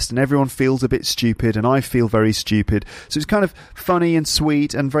their best, and everyone feels a bit stupid, and I feel very stupid. So it's kind of funny and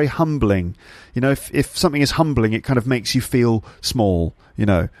sweet and very humbling. You know, if something is humbling, it kind of makes you feel small, you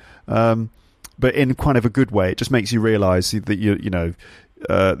know, but in kind of a good way. It just makes you realise that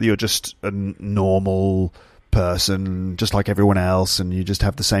you're just a normal person just like everyone else, and you just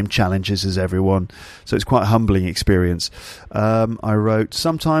have the same challenges as everyone. So it's quite a humbling experience. I wrote,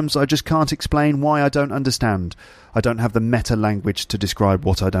 sometimes I just can't explain why I don't understand. I don't have the meta language to describe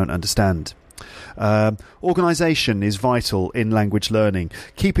what I don't understand. Organisation is vital in language learning.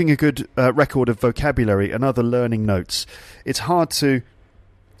 Keeping a good record of vocabulary and other learning notes.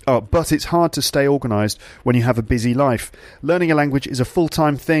 But it's hard to stay organised when you have a busy life. Learning a language is a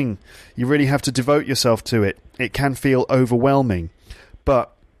full-time thing. You really have to devote yourself to it. It can feel overwhelming.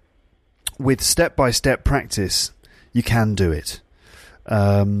 But with step-by-step practice, you can do it.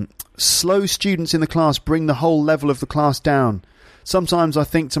 Slow students in the class bring the whole level of the class down. Sometimes I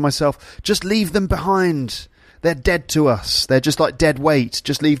think to myself, just leave them behind. They're dead to us. They're just like dead weight.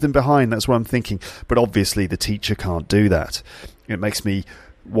 Just leave them behind. That's what I'm thinking. But obviously the teacher can't do that. It makes me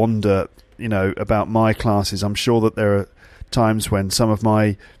wonder, about my classes. I'm sure that there are times when some of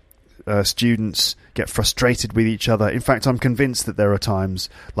my students get frustrated with each other. In fact, I'm convinced that there are times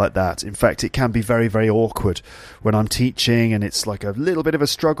like that. In fact, it can be very, very awkward when I'm teaching and it's like a little bit of a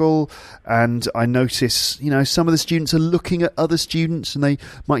struggle, and I notice, some of the students are looking at other students and they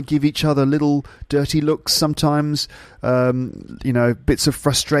might give each other little dirty looks sometimes, bits of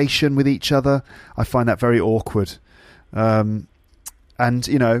frustration with each other. I find that very awkward. And,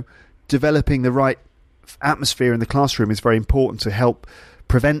 developing the right atmosphere in the classroom is very important to help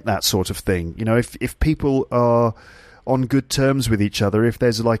prevent that sort of thing. If people are on good terms with each other, if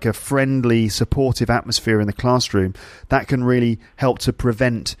there's like a friendly, supportive atmosphere in the classroom, that can really help to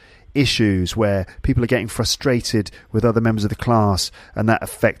prevent issues where people are getting frustrated with other members of the class, and that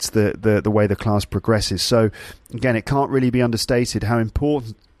affects the way the class progresses. So, again, it can't really be understated how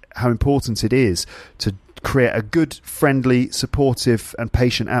important it is to create a good, friendly, supportive and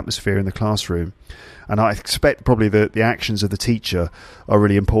patient atmosphere in the classroom. And I expect probably the actions of the teacher are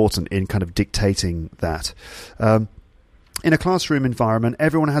really important in kind of dictating that. In a classroom environment,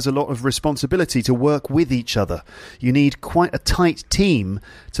 everyone has a lot of responsibility to work with each other. You need quite a tight team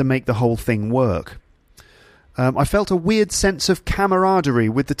to make the whole thing work. I felt a weird sense of camaraderie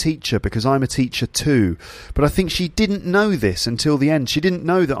with the teacher because I'm a teacher too. But I think she didn't know this until the end. She didn't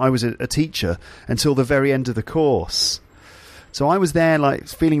know that I was a teacher until the very end of the course. So I was there like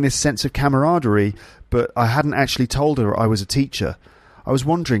feeling this sense of camaraderie, but I hadn't actually told her I was a teacher. I was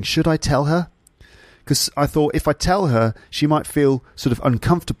wondering, should I tell her? because I thought if I tell her, she might feel sort of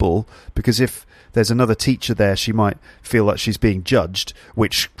uncomfortable, because if there's another teacher there, she might feel like she's being judged,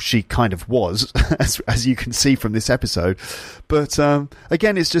 which she kind of was, as you can see from this episode. But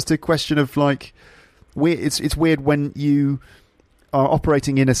again, it's just a question of like, it's weird when you are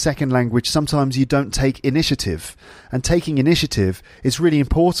operating in a second language. Sometimes you don't take initiative, and taking initiative is really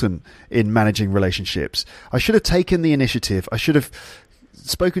important in managing relationships. I should have taken the initiative. I should have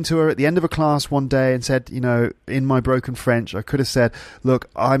spoken to her at the end of a class one day and said, in my broken French, I could have said, look,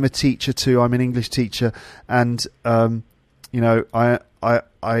 I'm a teacher too. I'm an English teacher. And, I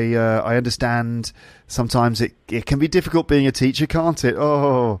understand sometimes it can be difficult being a teacher, can't it?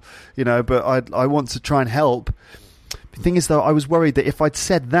 But I want to try and help. The thing is, though, I was worried that if I'd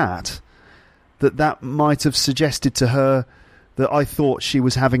said that might have suggested to her that I thought she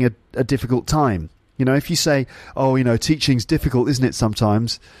was having a difficult time. If you say, teaching's difficult, isn't it,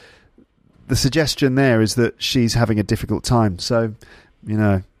 sometimes? The suggestion there is that she's having a difficult time. So,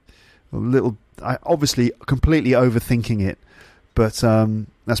 I obviously completely overthinking it, but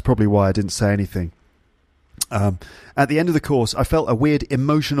that's probably why I didn't say anything. At the end of the course, I felt a weird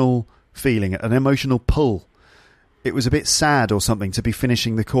emotional feeling, an emotional pull. It was a bit sad or something to be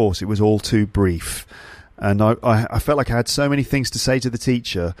finishing the course. It was all too brief. And I felt like I had so many things to say to the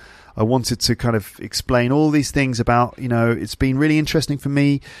teacher. I wanted to kind of explain all these things about, it's been really interesting for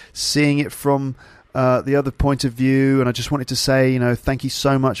me seeing it from the other point of view. And I just wanted to say, thank you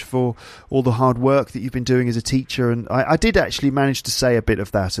so much for all the hard work that you've been doing as a teacher. And I did actually manage to say a bit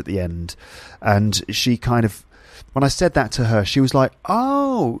of that at the end. And she kind of, when I said that to her, she was like,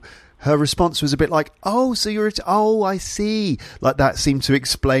 oh, her response was a bit like, oh, so I see. Like that seemed to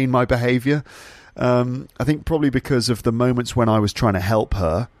explain my behaviour. I think probably because of the moments when I was trying to help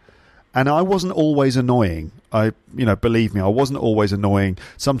her. And I wasn't always annoying. Believe me, I wasn't always annoying.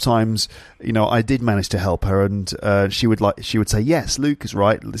 Sometimes, I did manage to help her, and she would say, yes, Luke is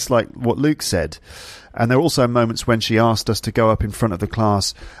right. It's like what Luke said. And there were also moments when she asked us to go up in front of the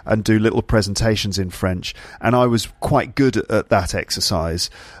class and do little presentations in French. And I was quite good at that exercise.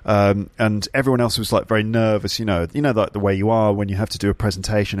 And everyone else was like very nervous, like the way you are when you have to do a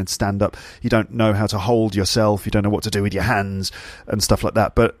presentation and stand up. You don't know how to hold yourself. You don't know what to do with your hands and stuff like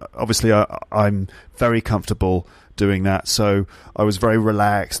that. But obviously I'm very comfortable doing that. So I was very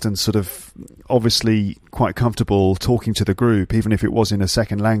relaxed and sort of obviously quite comfortable talking to the group, even if it was in a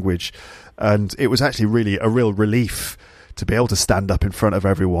second language. And it was actually really a real relief to be able to stand up in front of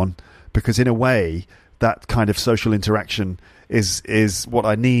everyone, because in a way that kind of social interaction is what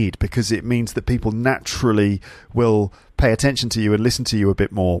I need, because it means that people naturally will pay attention to you and listen to you a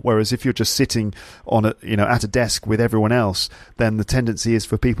bit more. Whereas if you're just sitting on at a desk with everyone else, then the tendency is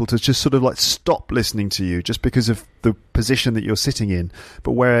for people to just sort of like stop listening to you just because of the position that you're sitting in.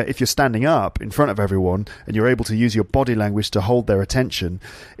 But where if you're standing up in front of everyone and you're able to use your body language to hold their attention,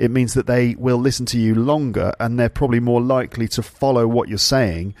 it means that they will listen to you longer, and they're probably more likely to follow what you're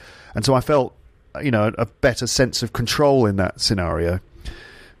saying. And so I felt a better sense of control in that scenario.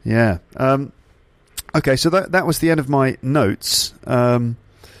 Yeah. Okay, so that was the end of my notes. And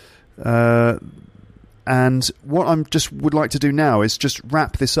what I just would like to do now is just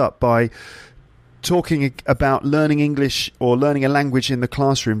wrap this up by talking about learning English or learning a language in the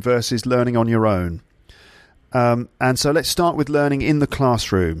classroom versus learning on your own. And so let's start with learning in the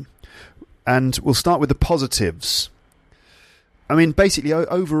classroom. And we'll start with the positives. I mean, basically,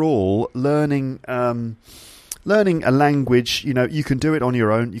 overall, learning a language, you can do it on your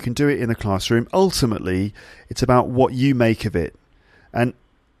own. You can do it in the classroom. Ultimately, it's about what you make of it. And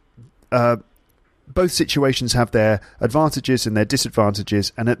both situations have their advantages and their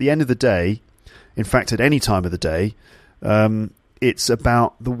disadvantages. And at the end of the day, in fact, at any time of the day, it's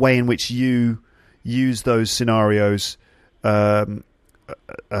about the way in which you use those scenarios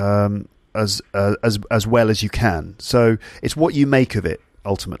as well as you can. So it's what you make of it,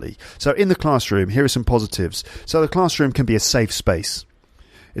 ultimately. So in the classroom, here are some positives. So the classroom can be a safe space.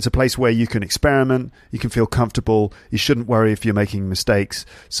 It's a place where you can experiment, you can feel comfortable, you shouldn't worry if you're making mistakes.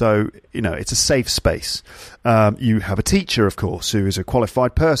 So, it's a safe space. You have a teacher, of course, who is a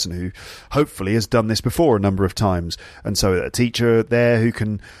qualified person who hopefully has done this before a number of times. And so a teacher there who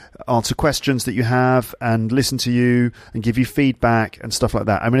can answer questions that you have and listen to you and give you feedback and stuff like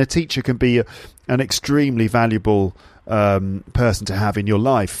that. I mean, a teacher can be an extremely valuable person to have in your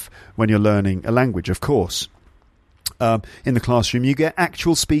life when you're learning a language, of course. In the classroom, you get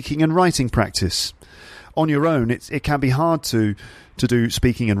actual speaking and writing practice. on your own, it can be hard to do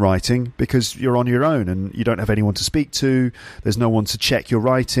speaking and writing because you're on your own and you don't have anyone to speak to. There's no one to check your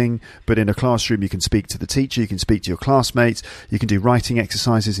writing. But in a classroom, you can speak to the teacher, you can speak to your classmates, you can do writing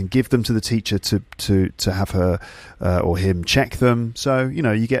exercises and give them to the teacher to have her or him check them. So,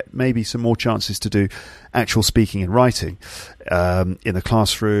 you get maybe some more chances to do actual speaking and writing. In the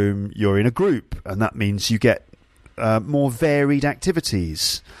classroom, you're in a group, and that means you get more varied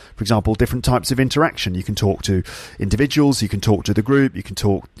activities. For example, different types of interaction. You can talk to individuals, you can talk to the group, you can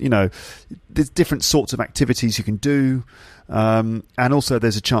talk, there's different sorts of activities you can do. And also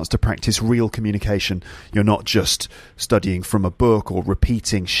there's a chance to practice real communication. You're not just studying from a book or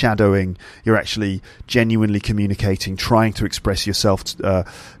repeating, shadowing. You're actually genuinely communicating, trying to express yourself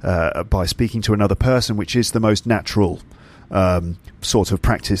by speaking to another person, which is the most natural sort of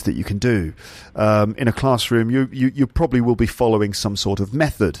practice that you can do. In a classroom, you probably will be following some sort of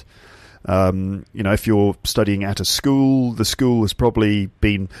method. If you're studying at a school, the school has probably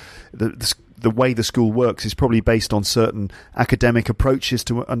been the way the school works is probably based on certain academic approaches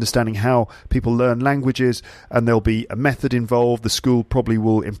to understanding how people learn languages, and there'll be a method involved. The school probably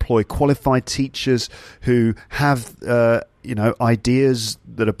will employ qualified teachers who have ideas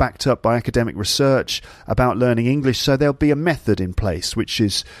that are backed up by academic research about learning English. So there'll be a method in place, which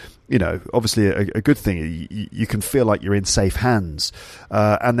is, obviously a good thing. You can feel like you're in safe hands.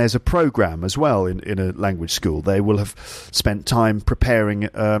 And there's a program as well in a language school. They will have spent time preparing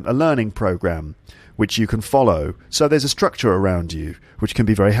a learning program which you can follow. So there's a structure around you, which can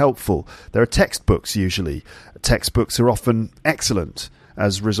be very helpful. There are textbooks usually. Textbooks are often excellent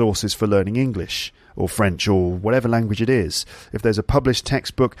as resources for learning English or French or whatever language it is. If there's a published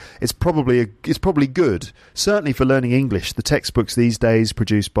textbook, it's probably good. Certainly for learning English, the textbooks these days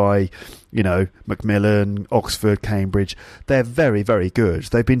produced by, Macmillan, Oxford, Cambridge, they're very, very good.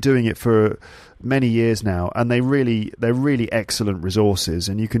 They've been doing it for many years now, and they're really excellent resources,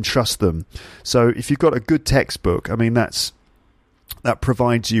 and you can trust them. So if you've got a good textbook, that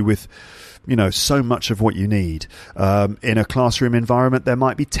provides you with so much of what you need. In a classroom environment, there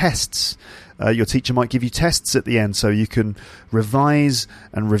might be tests. Your teacher might give you tests at the end so you can revise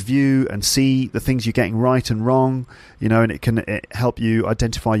and review and see the things you're getting right and wrong, and it can help you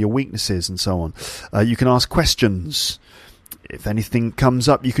identify your weaknesses and so on. You can ask questions. If anything comes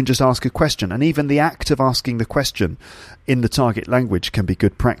up, you can just ask a question. And even the act of asking the question in the target language can be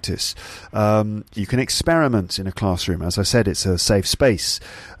good practice. You can experiment in a classroom. As I said, it's a safe space.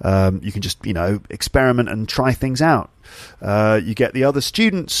 You can just, experiment and try things out. You get the other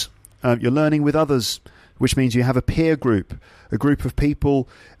students. You're learning with others, which means you have a peer group, a group of people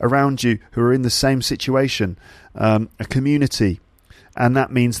around you who are in the same situation, a community. And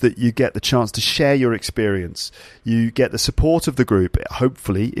that means that you get the chance to share your experience. You get the support of the group.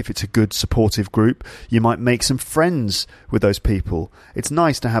 Hopefully, if it's a good supportive group, you might make some friends with those people. It's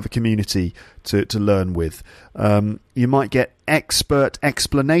nice to have a community to learn with. You might get expert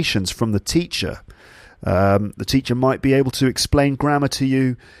explanations from the teacher. The teacher might be able to explain grammar to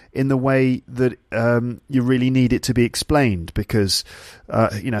you in the way that you really need it to be explained, because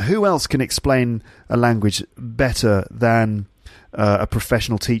who else can explain a language better than a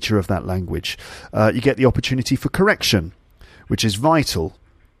professional teacher of that language? You get the opportunity for correction, which is vital.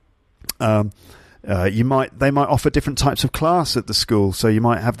 They might offer different types of class at the school, so you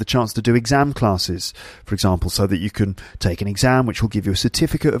might have the chance to do exam classes, for example, so that you can take an exam which will give you a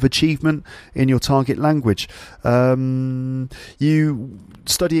certificate of achievement in your target language. You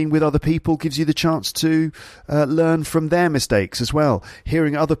studying with other people gives you the chance to learn from their mistakes as well.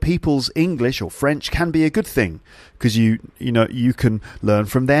 Hearing other people's English or French can be a good thing, because you can learn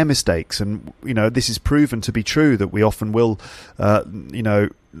from their mistakes, and this is proven to be true, that we often will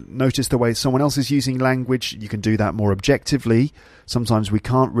notice the way someone else is using language. You can do that more objectively. Sometimes we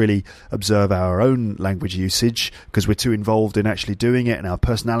can't really observe our own language usage because we're too involved in actually doing it, and our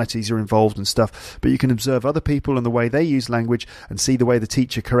personalities are involved and stuff. But you can observe other people and the way they use language and see the way the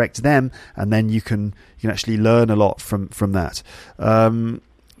teacher corrects them, and then you can actually learn a lot from that.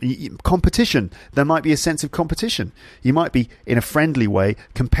 Competition. There might be a sense of competition. You might be, in a friendly way,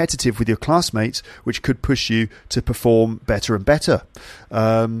 competitive with your classmates, which could push you to perform better and better.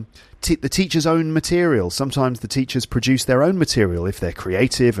 The teacher's own material. Sometimes the teachers produce their own material. If they're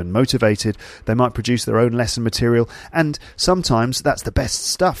creative and motivated, they might produce their own lesson material. And sometimes that's the best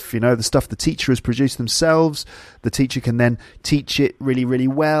stuff, the stuff the teacher has produced themselves. The teacher can then teach it really, really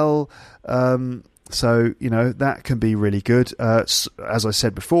well. So, that can be really good. As I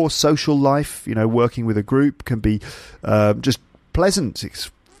said before, social life, working with a group can be just pleasant.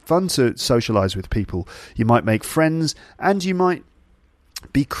 It's fun to socialise with people. You might make friends, and you might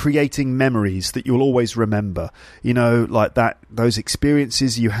be creating memories that you'll always remember. You know, like those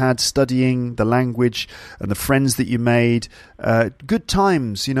experiences you had studying the language and the friends that you made. Good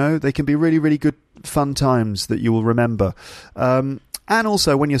times, you know, they can be really, really good, fun times that you will remember. And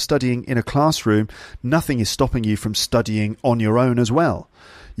also, when you're studying in a classroom, nothing is stopping you from studying on your own as well.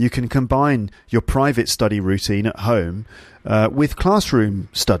 You can combine your private study routine at home with classroom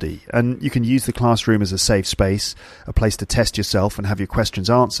study, and you can use the classroom as a safe space, a place to test yourself and have your questions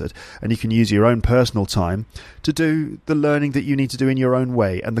answered, and you can use your own personal time to do the learning that you need to do in your own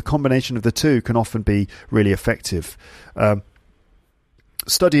way, and the combination of the two can often be really effective.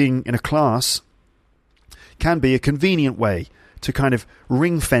 Studying in a class can be a convenient way to kind of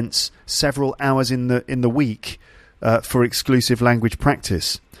ring fence several hours in the week for exclusive language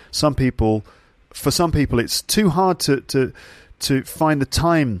practice. For some people, it's too hard to find the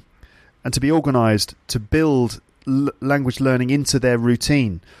time and to be organised to build language learning into their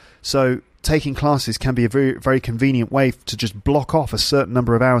routine. So taking classes can be a very, very convenient way to just block off a certain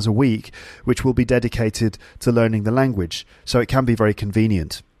number of hours a week, which will be dedicated to learning the language. So it can be very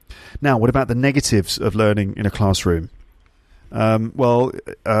convenient. Now, what about the negatives of learning in a classroom?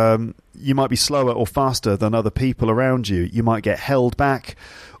 You might be slower or faster than other people around you. You might get held back,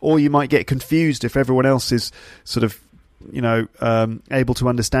 or you might get confused if everyone else is sort of, able to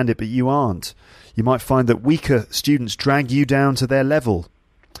understand it, but you aren't. You might find that weaker students drag you down to their level.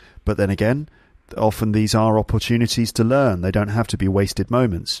 But then again, often these are opportunities to learn. They don't have to be wasted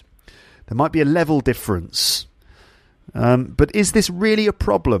moments. There might be a level difference. But is this really a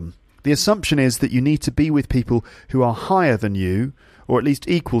problem? The assumption is that you need to be with people who are higher than you, or at least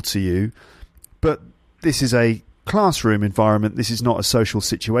equal to you, but this is a classroom environment. This is not a social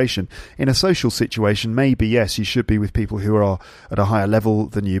situation. In a social situation, maybe, yes, you should be with people who are at a higher level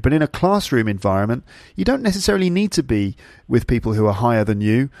than you, but in a classroom environment, you don't necessarily need to be with people who are higher than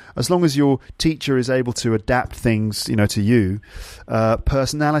you, as long as your teacher is able to adapt things, to you.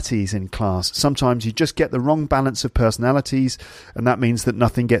 Personalities in class. Sometimes you just get the wrong balance of personalities, and that means that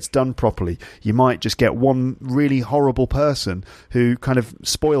nothing gets done properly. You might just get one really horrible person who kind of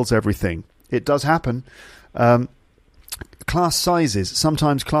spoils everything. It does happen. Class sizes.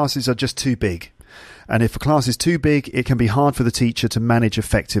 Sometimes classes are just too big. And if a class is too big, it can be hard for the teacher to manage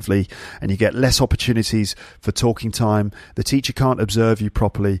effectively, and you get less opportunities for talking time. The teacher can't observe you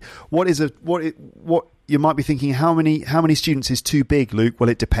properly. What you might be thinking, how many students is too big, Luke? Well,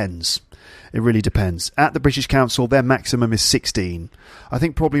 it depends. It really depends. At the British Council, their maximum is 16. I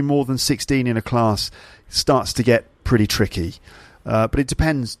think probably more than 16 in a class starts to get pretty tricky. But it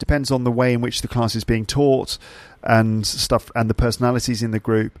depends on the way in which the class is being taught and stuff, and the personalities in the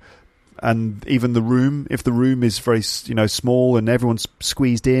group, and even the room. If the room is very small and everyone's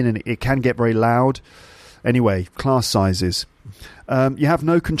squeezed in, and it can get very loud. Anyway, class sizes. You have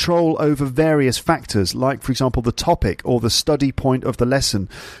no control over various factors, like, for example, the topic or the study point of the lesson,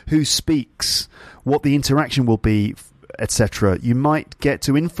 who speaks, what the interaction will be, etc. You might get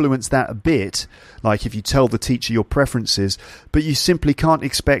to influence that a bit, like if you tell the teacher your preferences, but you simply can't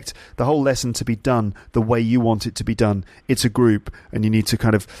expect the whole lesson to be done the way you want it to be done. It's a group, and you need to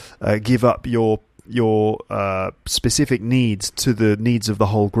kind of give up your specific needs to the needs of the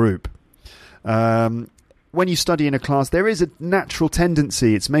whole group. When you study in a class, there is a natural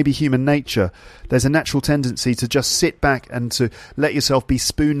tendency, it's maybe human nature, there's a natural tendency to just sit back and to let yourself be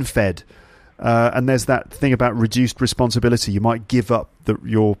spoon-fed. And there's that thing about reduced responsibility. You might give up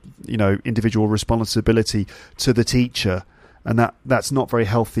your individual responsibility to the teacher, and that's not very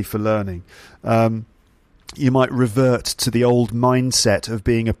healthy for learning. You might revert to the old mindset of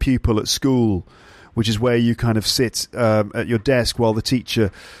being a pupil at school, which is where you kind of sit at your desk while the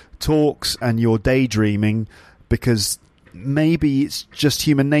teacher talks and you're daydreaming, because maybe it's just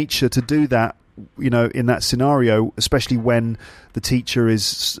human nature to do that, in that scenario, especially when the teacher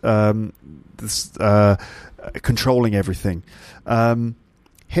is controlling everything.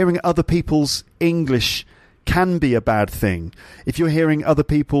 Hearing other people's English can be a bad thing. If you're hearing other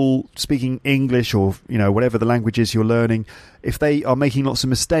people speaking English, or whatever the language is you're learning, if they are making lots of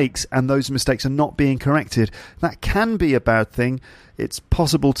mistakes and those mistakes are not being corrected, that can be a bad thing. It's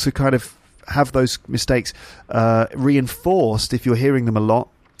possible to kind of have those mistakes reinforced if you're hearing them a lot.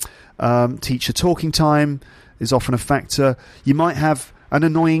 Teacher talking time is often a factor. You might have an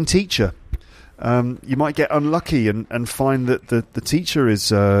annoying teacher. You might get unlucky and find that the teacher is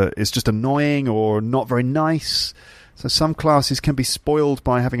just annoying or not very nice. So some classes can be spoiled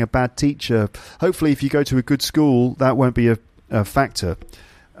by having a bad teacher. Hopefully, if you go to a good school, that won't be a factor.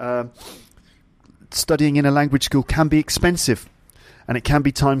 Studying in a language school can be expensive. and it can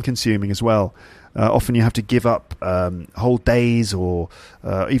be time consuming as well. Often you have to give up whole days or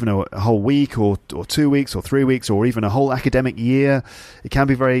even a whole week or 2 weeks or 3 weeks or even a whole academic year. It can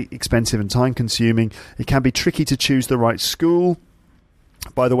be very expensive and time consuming. It can be tricky to choose the right school.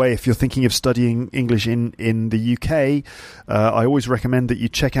 By the way, if you're thinking of studying English in the UK, I always recommend that you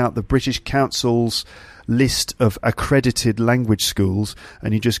check out the British Council's list of accredited language schools,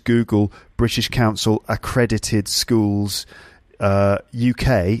 and you just Google British Council accredited schools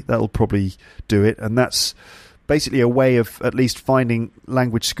UK. That'll probably do it, and that's basically a way of at least finding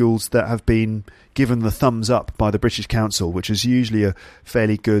language schools that have been given the thumbs up by the British Council, which is usually a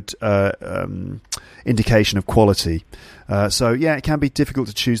fairly good indication of quality. So yeah, it can be difficult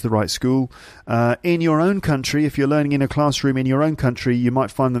to choose the right school. In your own country, if you're learning in a classroom in your own country, you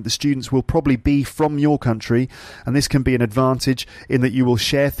might find that the students will probably be from your country, and this can be an advantage in that you will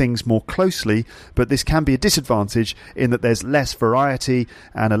share things more closely, but this can be a disadvantage in that there's less variety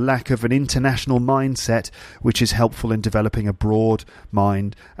and a lack of an international mindset, which is helpful in developing a broad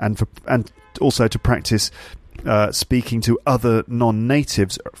mind and also to practice speaking to other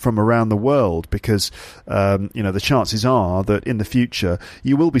non-natives from around the world, because the chances are that in the future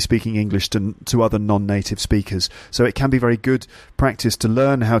you will be speaking English to other non-native speakers. So it can be very good practice to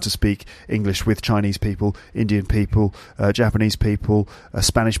learn how to speak English with Chinese people, Indian people, Japanese people,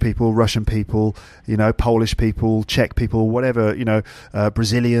 Spanish people, Russian people, Polish people, Czech people, whatever,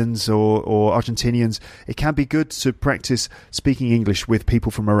 Brazilians or Argentinians. It can be good to practice speaking English with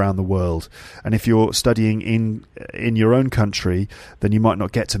people from around the world. And if you're studying in your own country, then you might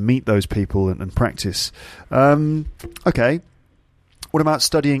not get to meet those people and practice. Okay, what about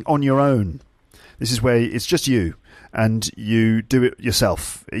studying on your own? This is where it's just you, and you do it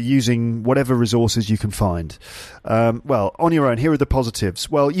yourself using whatever resources you can find. Well, on your own, here are the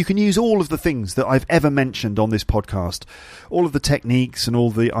positives. Well, you can use all of the things that I've ever mentioned on this podcast, all of the techniques and all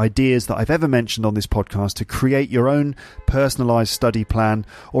the ideas that I've ever mentioned on this podcast to create your own personalised study plan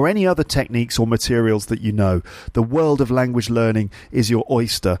or any other techniques or materials that you know. The world of language learning is your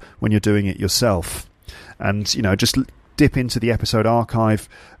oyster when you're doing it yourself. And, just dip into the episode archive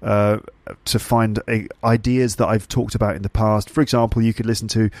to find ideas that I've talked about in the past. For example, you could listen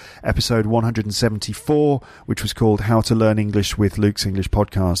to episode 174, which was called How to Learn English with Luke's English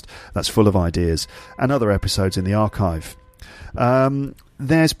Podcast. That's full of ideas, and other episodes in the archive.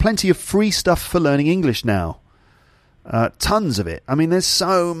 There's plenty of free stuff for learning English now. Tons of it. I mean, there's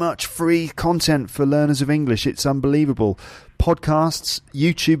so much free content for learners of English. It's unbelievable. Podcasts,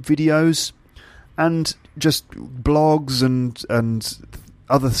 YouTube videos, and just blogs and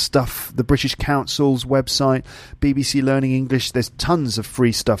other stuff. The British Council's website, BBC Learning English. There's tons of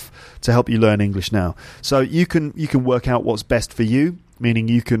free stuff to help you learn English now. So you can work out what's best for you. Meaning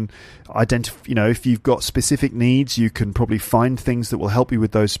you can identify, if you've got specific needs, you can probably find things that will help you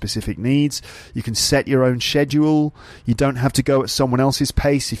with those specific needs. You can set your own schedule. You don't have to go at someone else's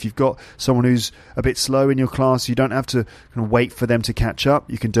pace. If you've got someone who's a bit slow in your class, you don't have to kind of wait for them to catch up.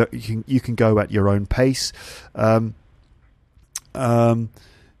 You can go at your own pace. You don't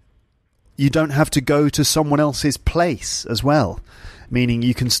have to go to someone else's place as well. Meaning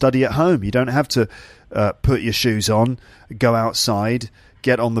you can study at home. You don't have to put your shoes on, go outside,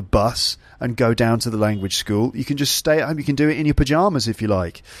 get on the bus and go down to the language school. You can just stay at home. You can do it in your pyjamas if you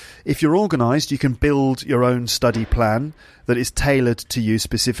like. If you're organised, you can build your own study plan that is tailored to you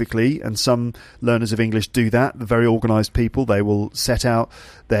specifically, and some learners of English do that. The very organised people, they will set out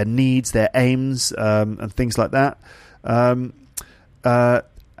their needs, their aims, and things like that.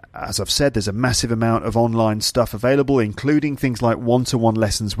 As I've said, there's a massive amount of online stuff available, including things like one-to-one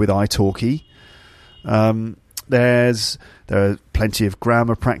lessons with italki. There are plenty of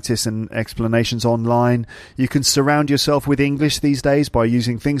grammar practice and explanations online. You can surround yourself with English these days by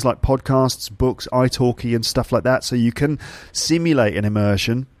using things like podcasts, books, italki and stuff like that, so you can simulate an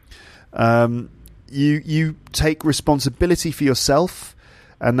immersion. You take responsibility for yourself,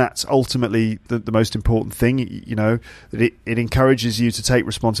 and that's ultimately the most important thing. It encourages you to take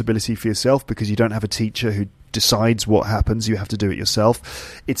responsibility for yourself because you don't have a teacher who decides what happens. You have to do it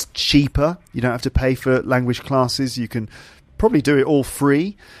yourself. It's cheaper. You don't have to pay for language classes. You can probably do it all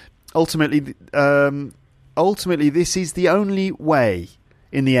free. Ultimately, this is the only way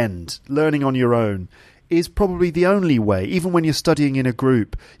in the end. Learning on your own is probably the only way. Even when you're studying in a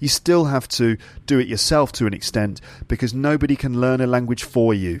group, you still have to do it yourself to an extent because nobody can learn a language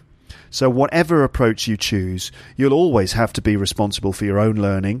for you. So whatever approach you choose, you'll always have to be responsible for your own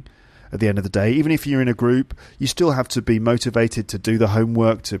learning. At the end of the day, even if you're in a group, you still have to be motivated to do the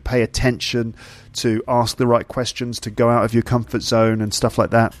homework, to pay attention, to ask the right questions, to go out of your comfort zone and stuff like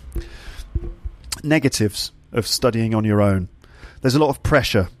that. Negatives of studying on your own. there's a lot of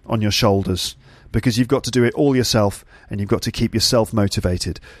pressure on your shoulders because you've got to do it all yourself and you've got to keep yourself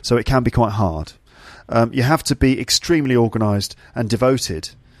motivated. So it can be quite hard. You have to be extremely organised and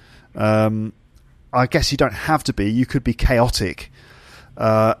devoted. I guess you don't have to be. You could be chaotic,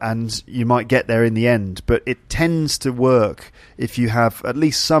 and you might get there in the end. But it tends to work if you have at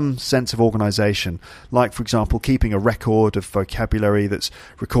least some sense of organisation. Like, for example, keeping a record of vocabulary that's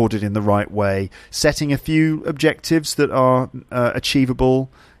recorded in the right way, setting a few objectives that are achievable,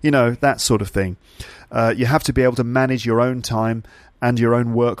 that sort of thing. You have to be able to manage your own time and your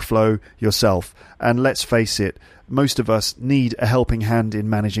own workflow yourself. And let's face it, most of us need a helping hand in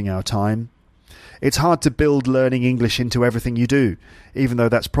managing our time. It's hard to build learning English into everything you do, even though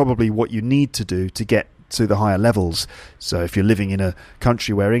that's probably what you need to do to get to the higher levels. So if you're living in a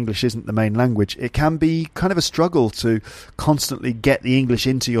country where English isn't the main language, it can be kind of a struggle to constantly get the English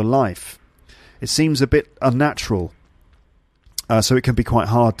into your life. It seems a bit unnatural. So it can be quite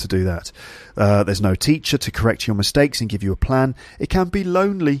hard to do that. There's no teacher to correct your mistakes and give you a plan. It can be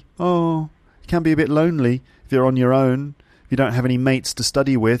lonely. It can be a bit lonely if you're on your own, if you don't have any mates to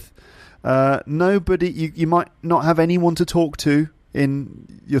study with. You might not have anyone to talk to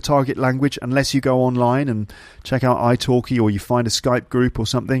in your target language unless you go online and check out italki, or you find a Skype group or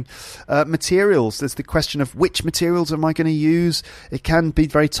something. Materials, there's the question of which materials am I going to use. It can be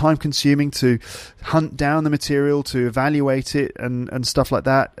very time consuming to hunt down the material, to evaluate it and stuff like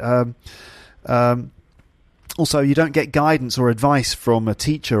that. Also, you don't get guidance or advice from a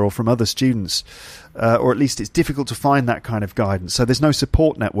teacher or from other students, or at least it's difficult to find that kind of guidance. So there's no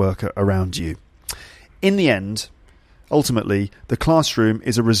support network around you. In the end, ultimately, the classroom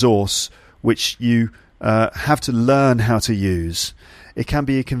is a resource which you have to learn how to use. It can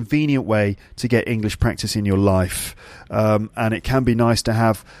be a convenient way to get English practice in your life, and it can be nice to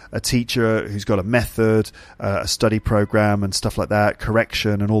have a teacher who's got a method, a study program and stuff like that,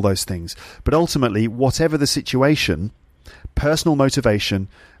 correction and all those things. But ultimately, whatever the situation, personal motivation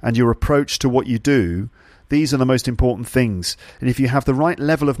and your approach to what you do, these are the most important things. And if you have the right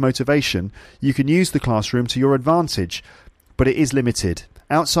level of motivation, you can use the classroom to your advantage. But it is limited.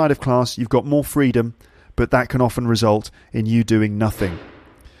 Outside of class, you've got more freedom, but that can often result in you doing nothing.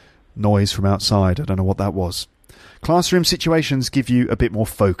 Noise from outside. I don't know what that was. Classroom situations give you a bit more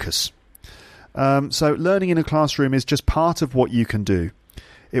focus. So learning in a classroom is just part of what you can do.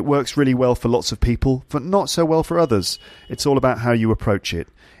 It works really well for lots of people, but not so well for others. It's all about how you approach it.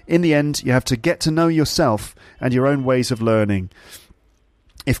 In the end, you have to get to know yourself and your own ways of learning.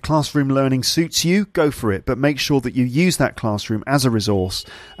 If classroom learning suits you, go for it, but make sure that you use that classroom as a resource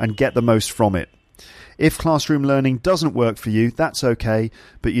and get the most from it. If classroom learning doesn't work for you, that's okay,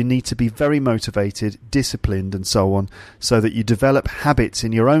 but you need to be very motivated, disciplined and so on, so that you develop habits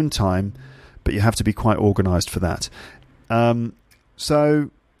in your own time, but you have to be quite organised for that.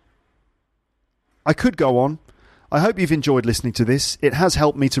 So I could go on. I hope you've enjoyed listening to this. It has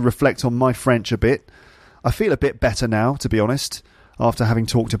helped me to reflect on my French a bit. I feel a bit better now, to be honest, after having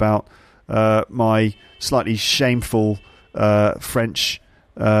talked about my slightly shameful French,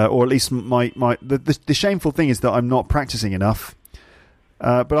 or at least the shameful thing is that I'm not practicing enough.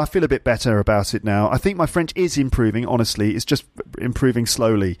 But I feel a bit better about it now. I think my French is improving, honestly. It's just improving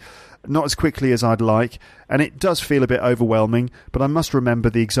slowly. Not as quickly as I'd like, and it does feel a bit overwhelming, but I must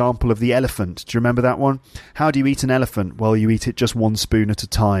remember the example of the elephant. Do you remember that one? How do you eat an elephant? Well, you eat it just one spoon at a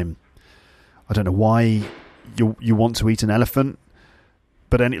time. I don't know why you want to eat an elephant,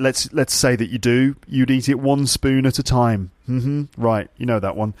 but let's say that you do. You'd eat it one spoon at a time. Right, you know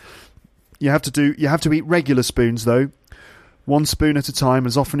that one. You have to eat regular spoons, though. One spoon at a time,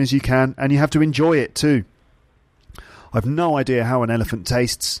 as often as you can, and you have to enjoy it too. I've no idea how an elephant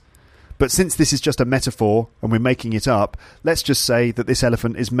tastes. But since this is just a metaphor and we're making it up, let's just say that this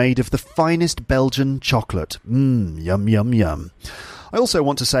elephant is made of the finest Belgian chocolate. Yum, yum, yum. I also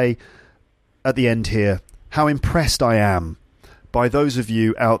want to say at the end here how impressed I am by those of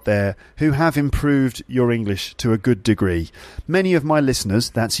you out there who have improved your English to a good degree. Many of my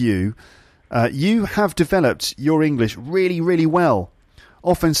listeners, that's you, you have developed your English really, really well.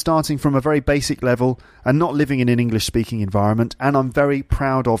 Often starting from a very basic level and not living in an English-speaking environment, and I'm very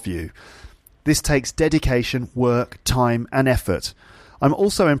proud of you. This takes dedication, work, time and effort. I'm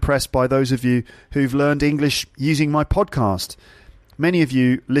also impressed by those of you who've learned English using my podcast. Many of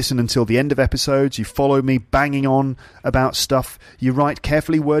you listen until the end of episodes, you follow me banging on about stuff, you write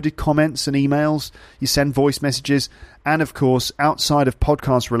carefully worded comments and emails, you send voice messages, and of course, outside of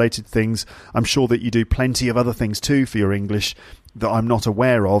podcast-related things, I'm sure that you do plenty of other things too for your English that I'm not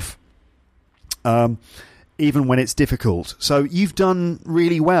aware of, even when it's difficult. So you've done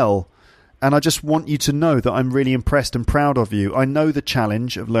really well, And I just want you to know that I'm really impressed and proud of you. I know the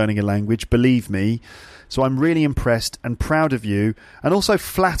challenge of learning a language, believe me. So I'm really impressed and proud of you, and also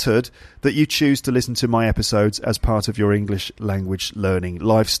flattered that you choose to listen to my episodes as part of your English language learning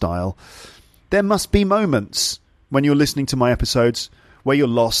lifestyle. There must be moments when you're listening to my episodes where you're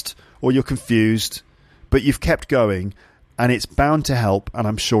lost or you're confused, but you've kept going, and it's bound to help, and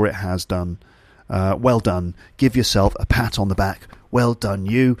I'm sure it has done. Well done. Give yourself a pat on the back. Well done,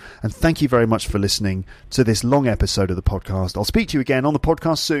 you. And thank you very much for listening to this long episode of the podcast. I'll speak to you again on the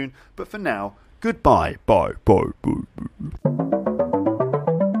podcast soon, but for now, goodbye. Bye. Bye.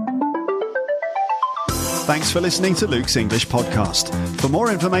 Thanks for listening to Luke's English Podcast. For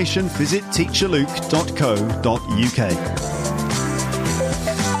more information, visit teacherluke.co.uk.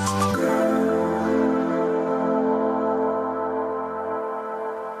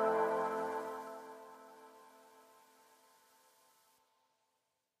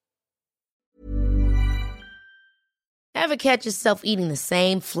 Ever catch yourself eating the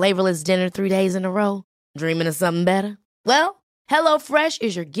same flavorless dinner 3 days in a row? Dreaming of something better? Well, HelloFresh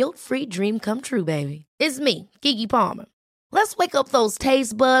is your guilt-free dream come true, baby. It's me, Keke Palmer. Let's wake up those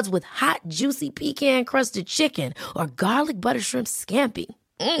taste buds with hot, juicy pecan-crusted chicken or garlic butter shrimp scampi.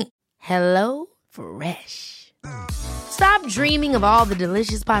 Hello Fresh. Stop dreaming of all the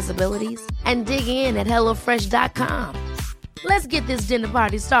delicious possibilities and dig in at HelloFresh.com. Let's get this dinner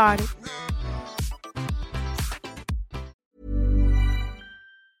party started.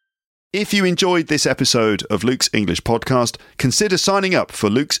 If you enjoyed this episode of Luke's English Podcast, consider signing up for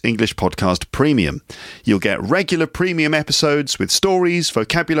Luke's English Podcast Premium. You'll get regular premium episodes with stories,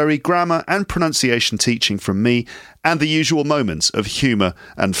 vocabulary, grammar and pronunciation teaching from me, and the usual moments of humour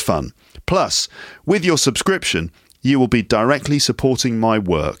and fun. Plus, with your subscription, you will be directly supporting my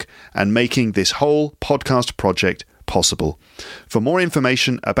work and making this whole podcast project possible. For more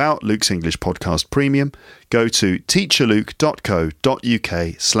information about Luke's English Podcast Premium, go to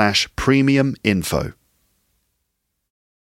teacherluke.co.uk/premium info.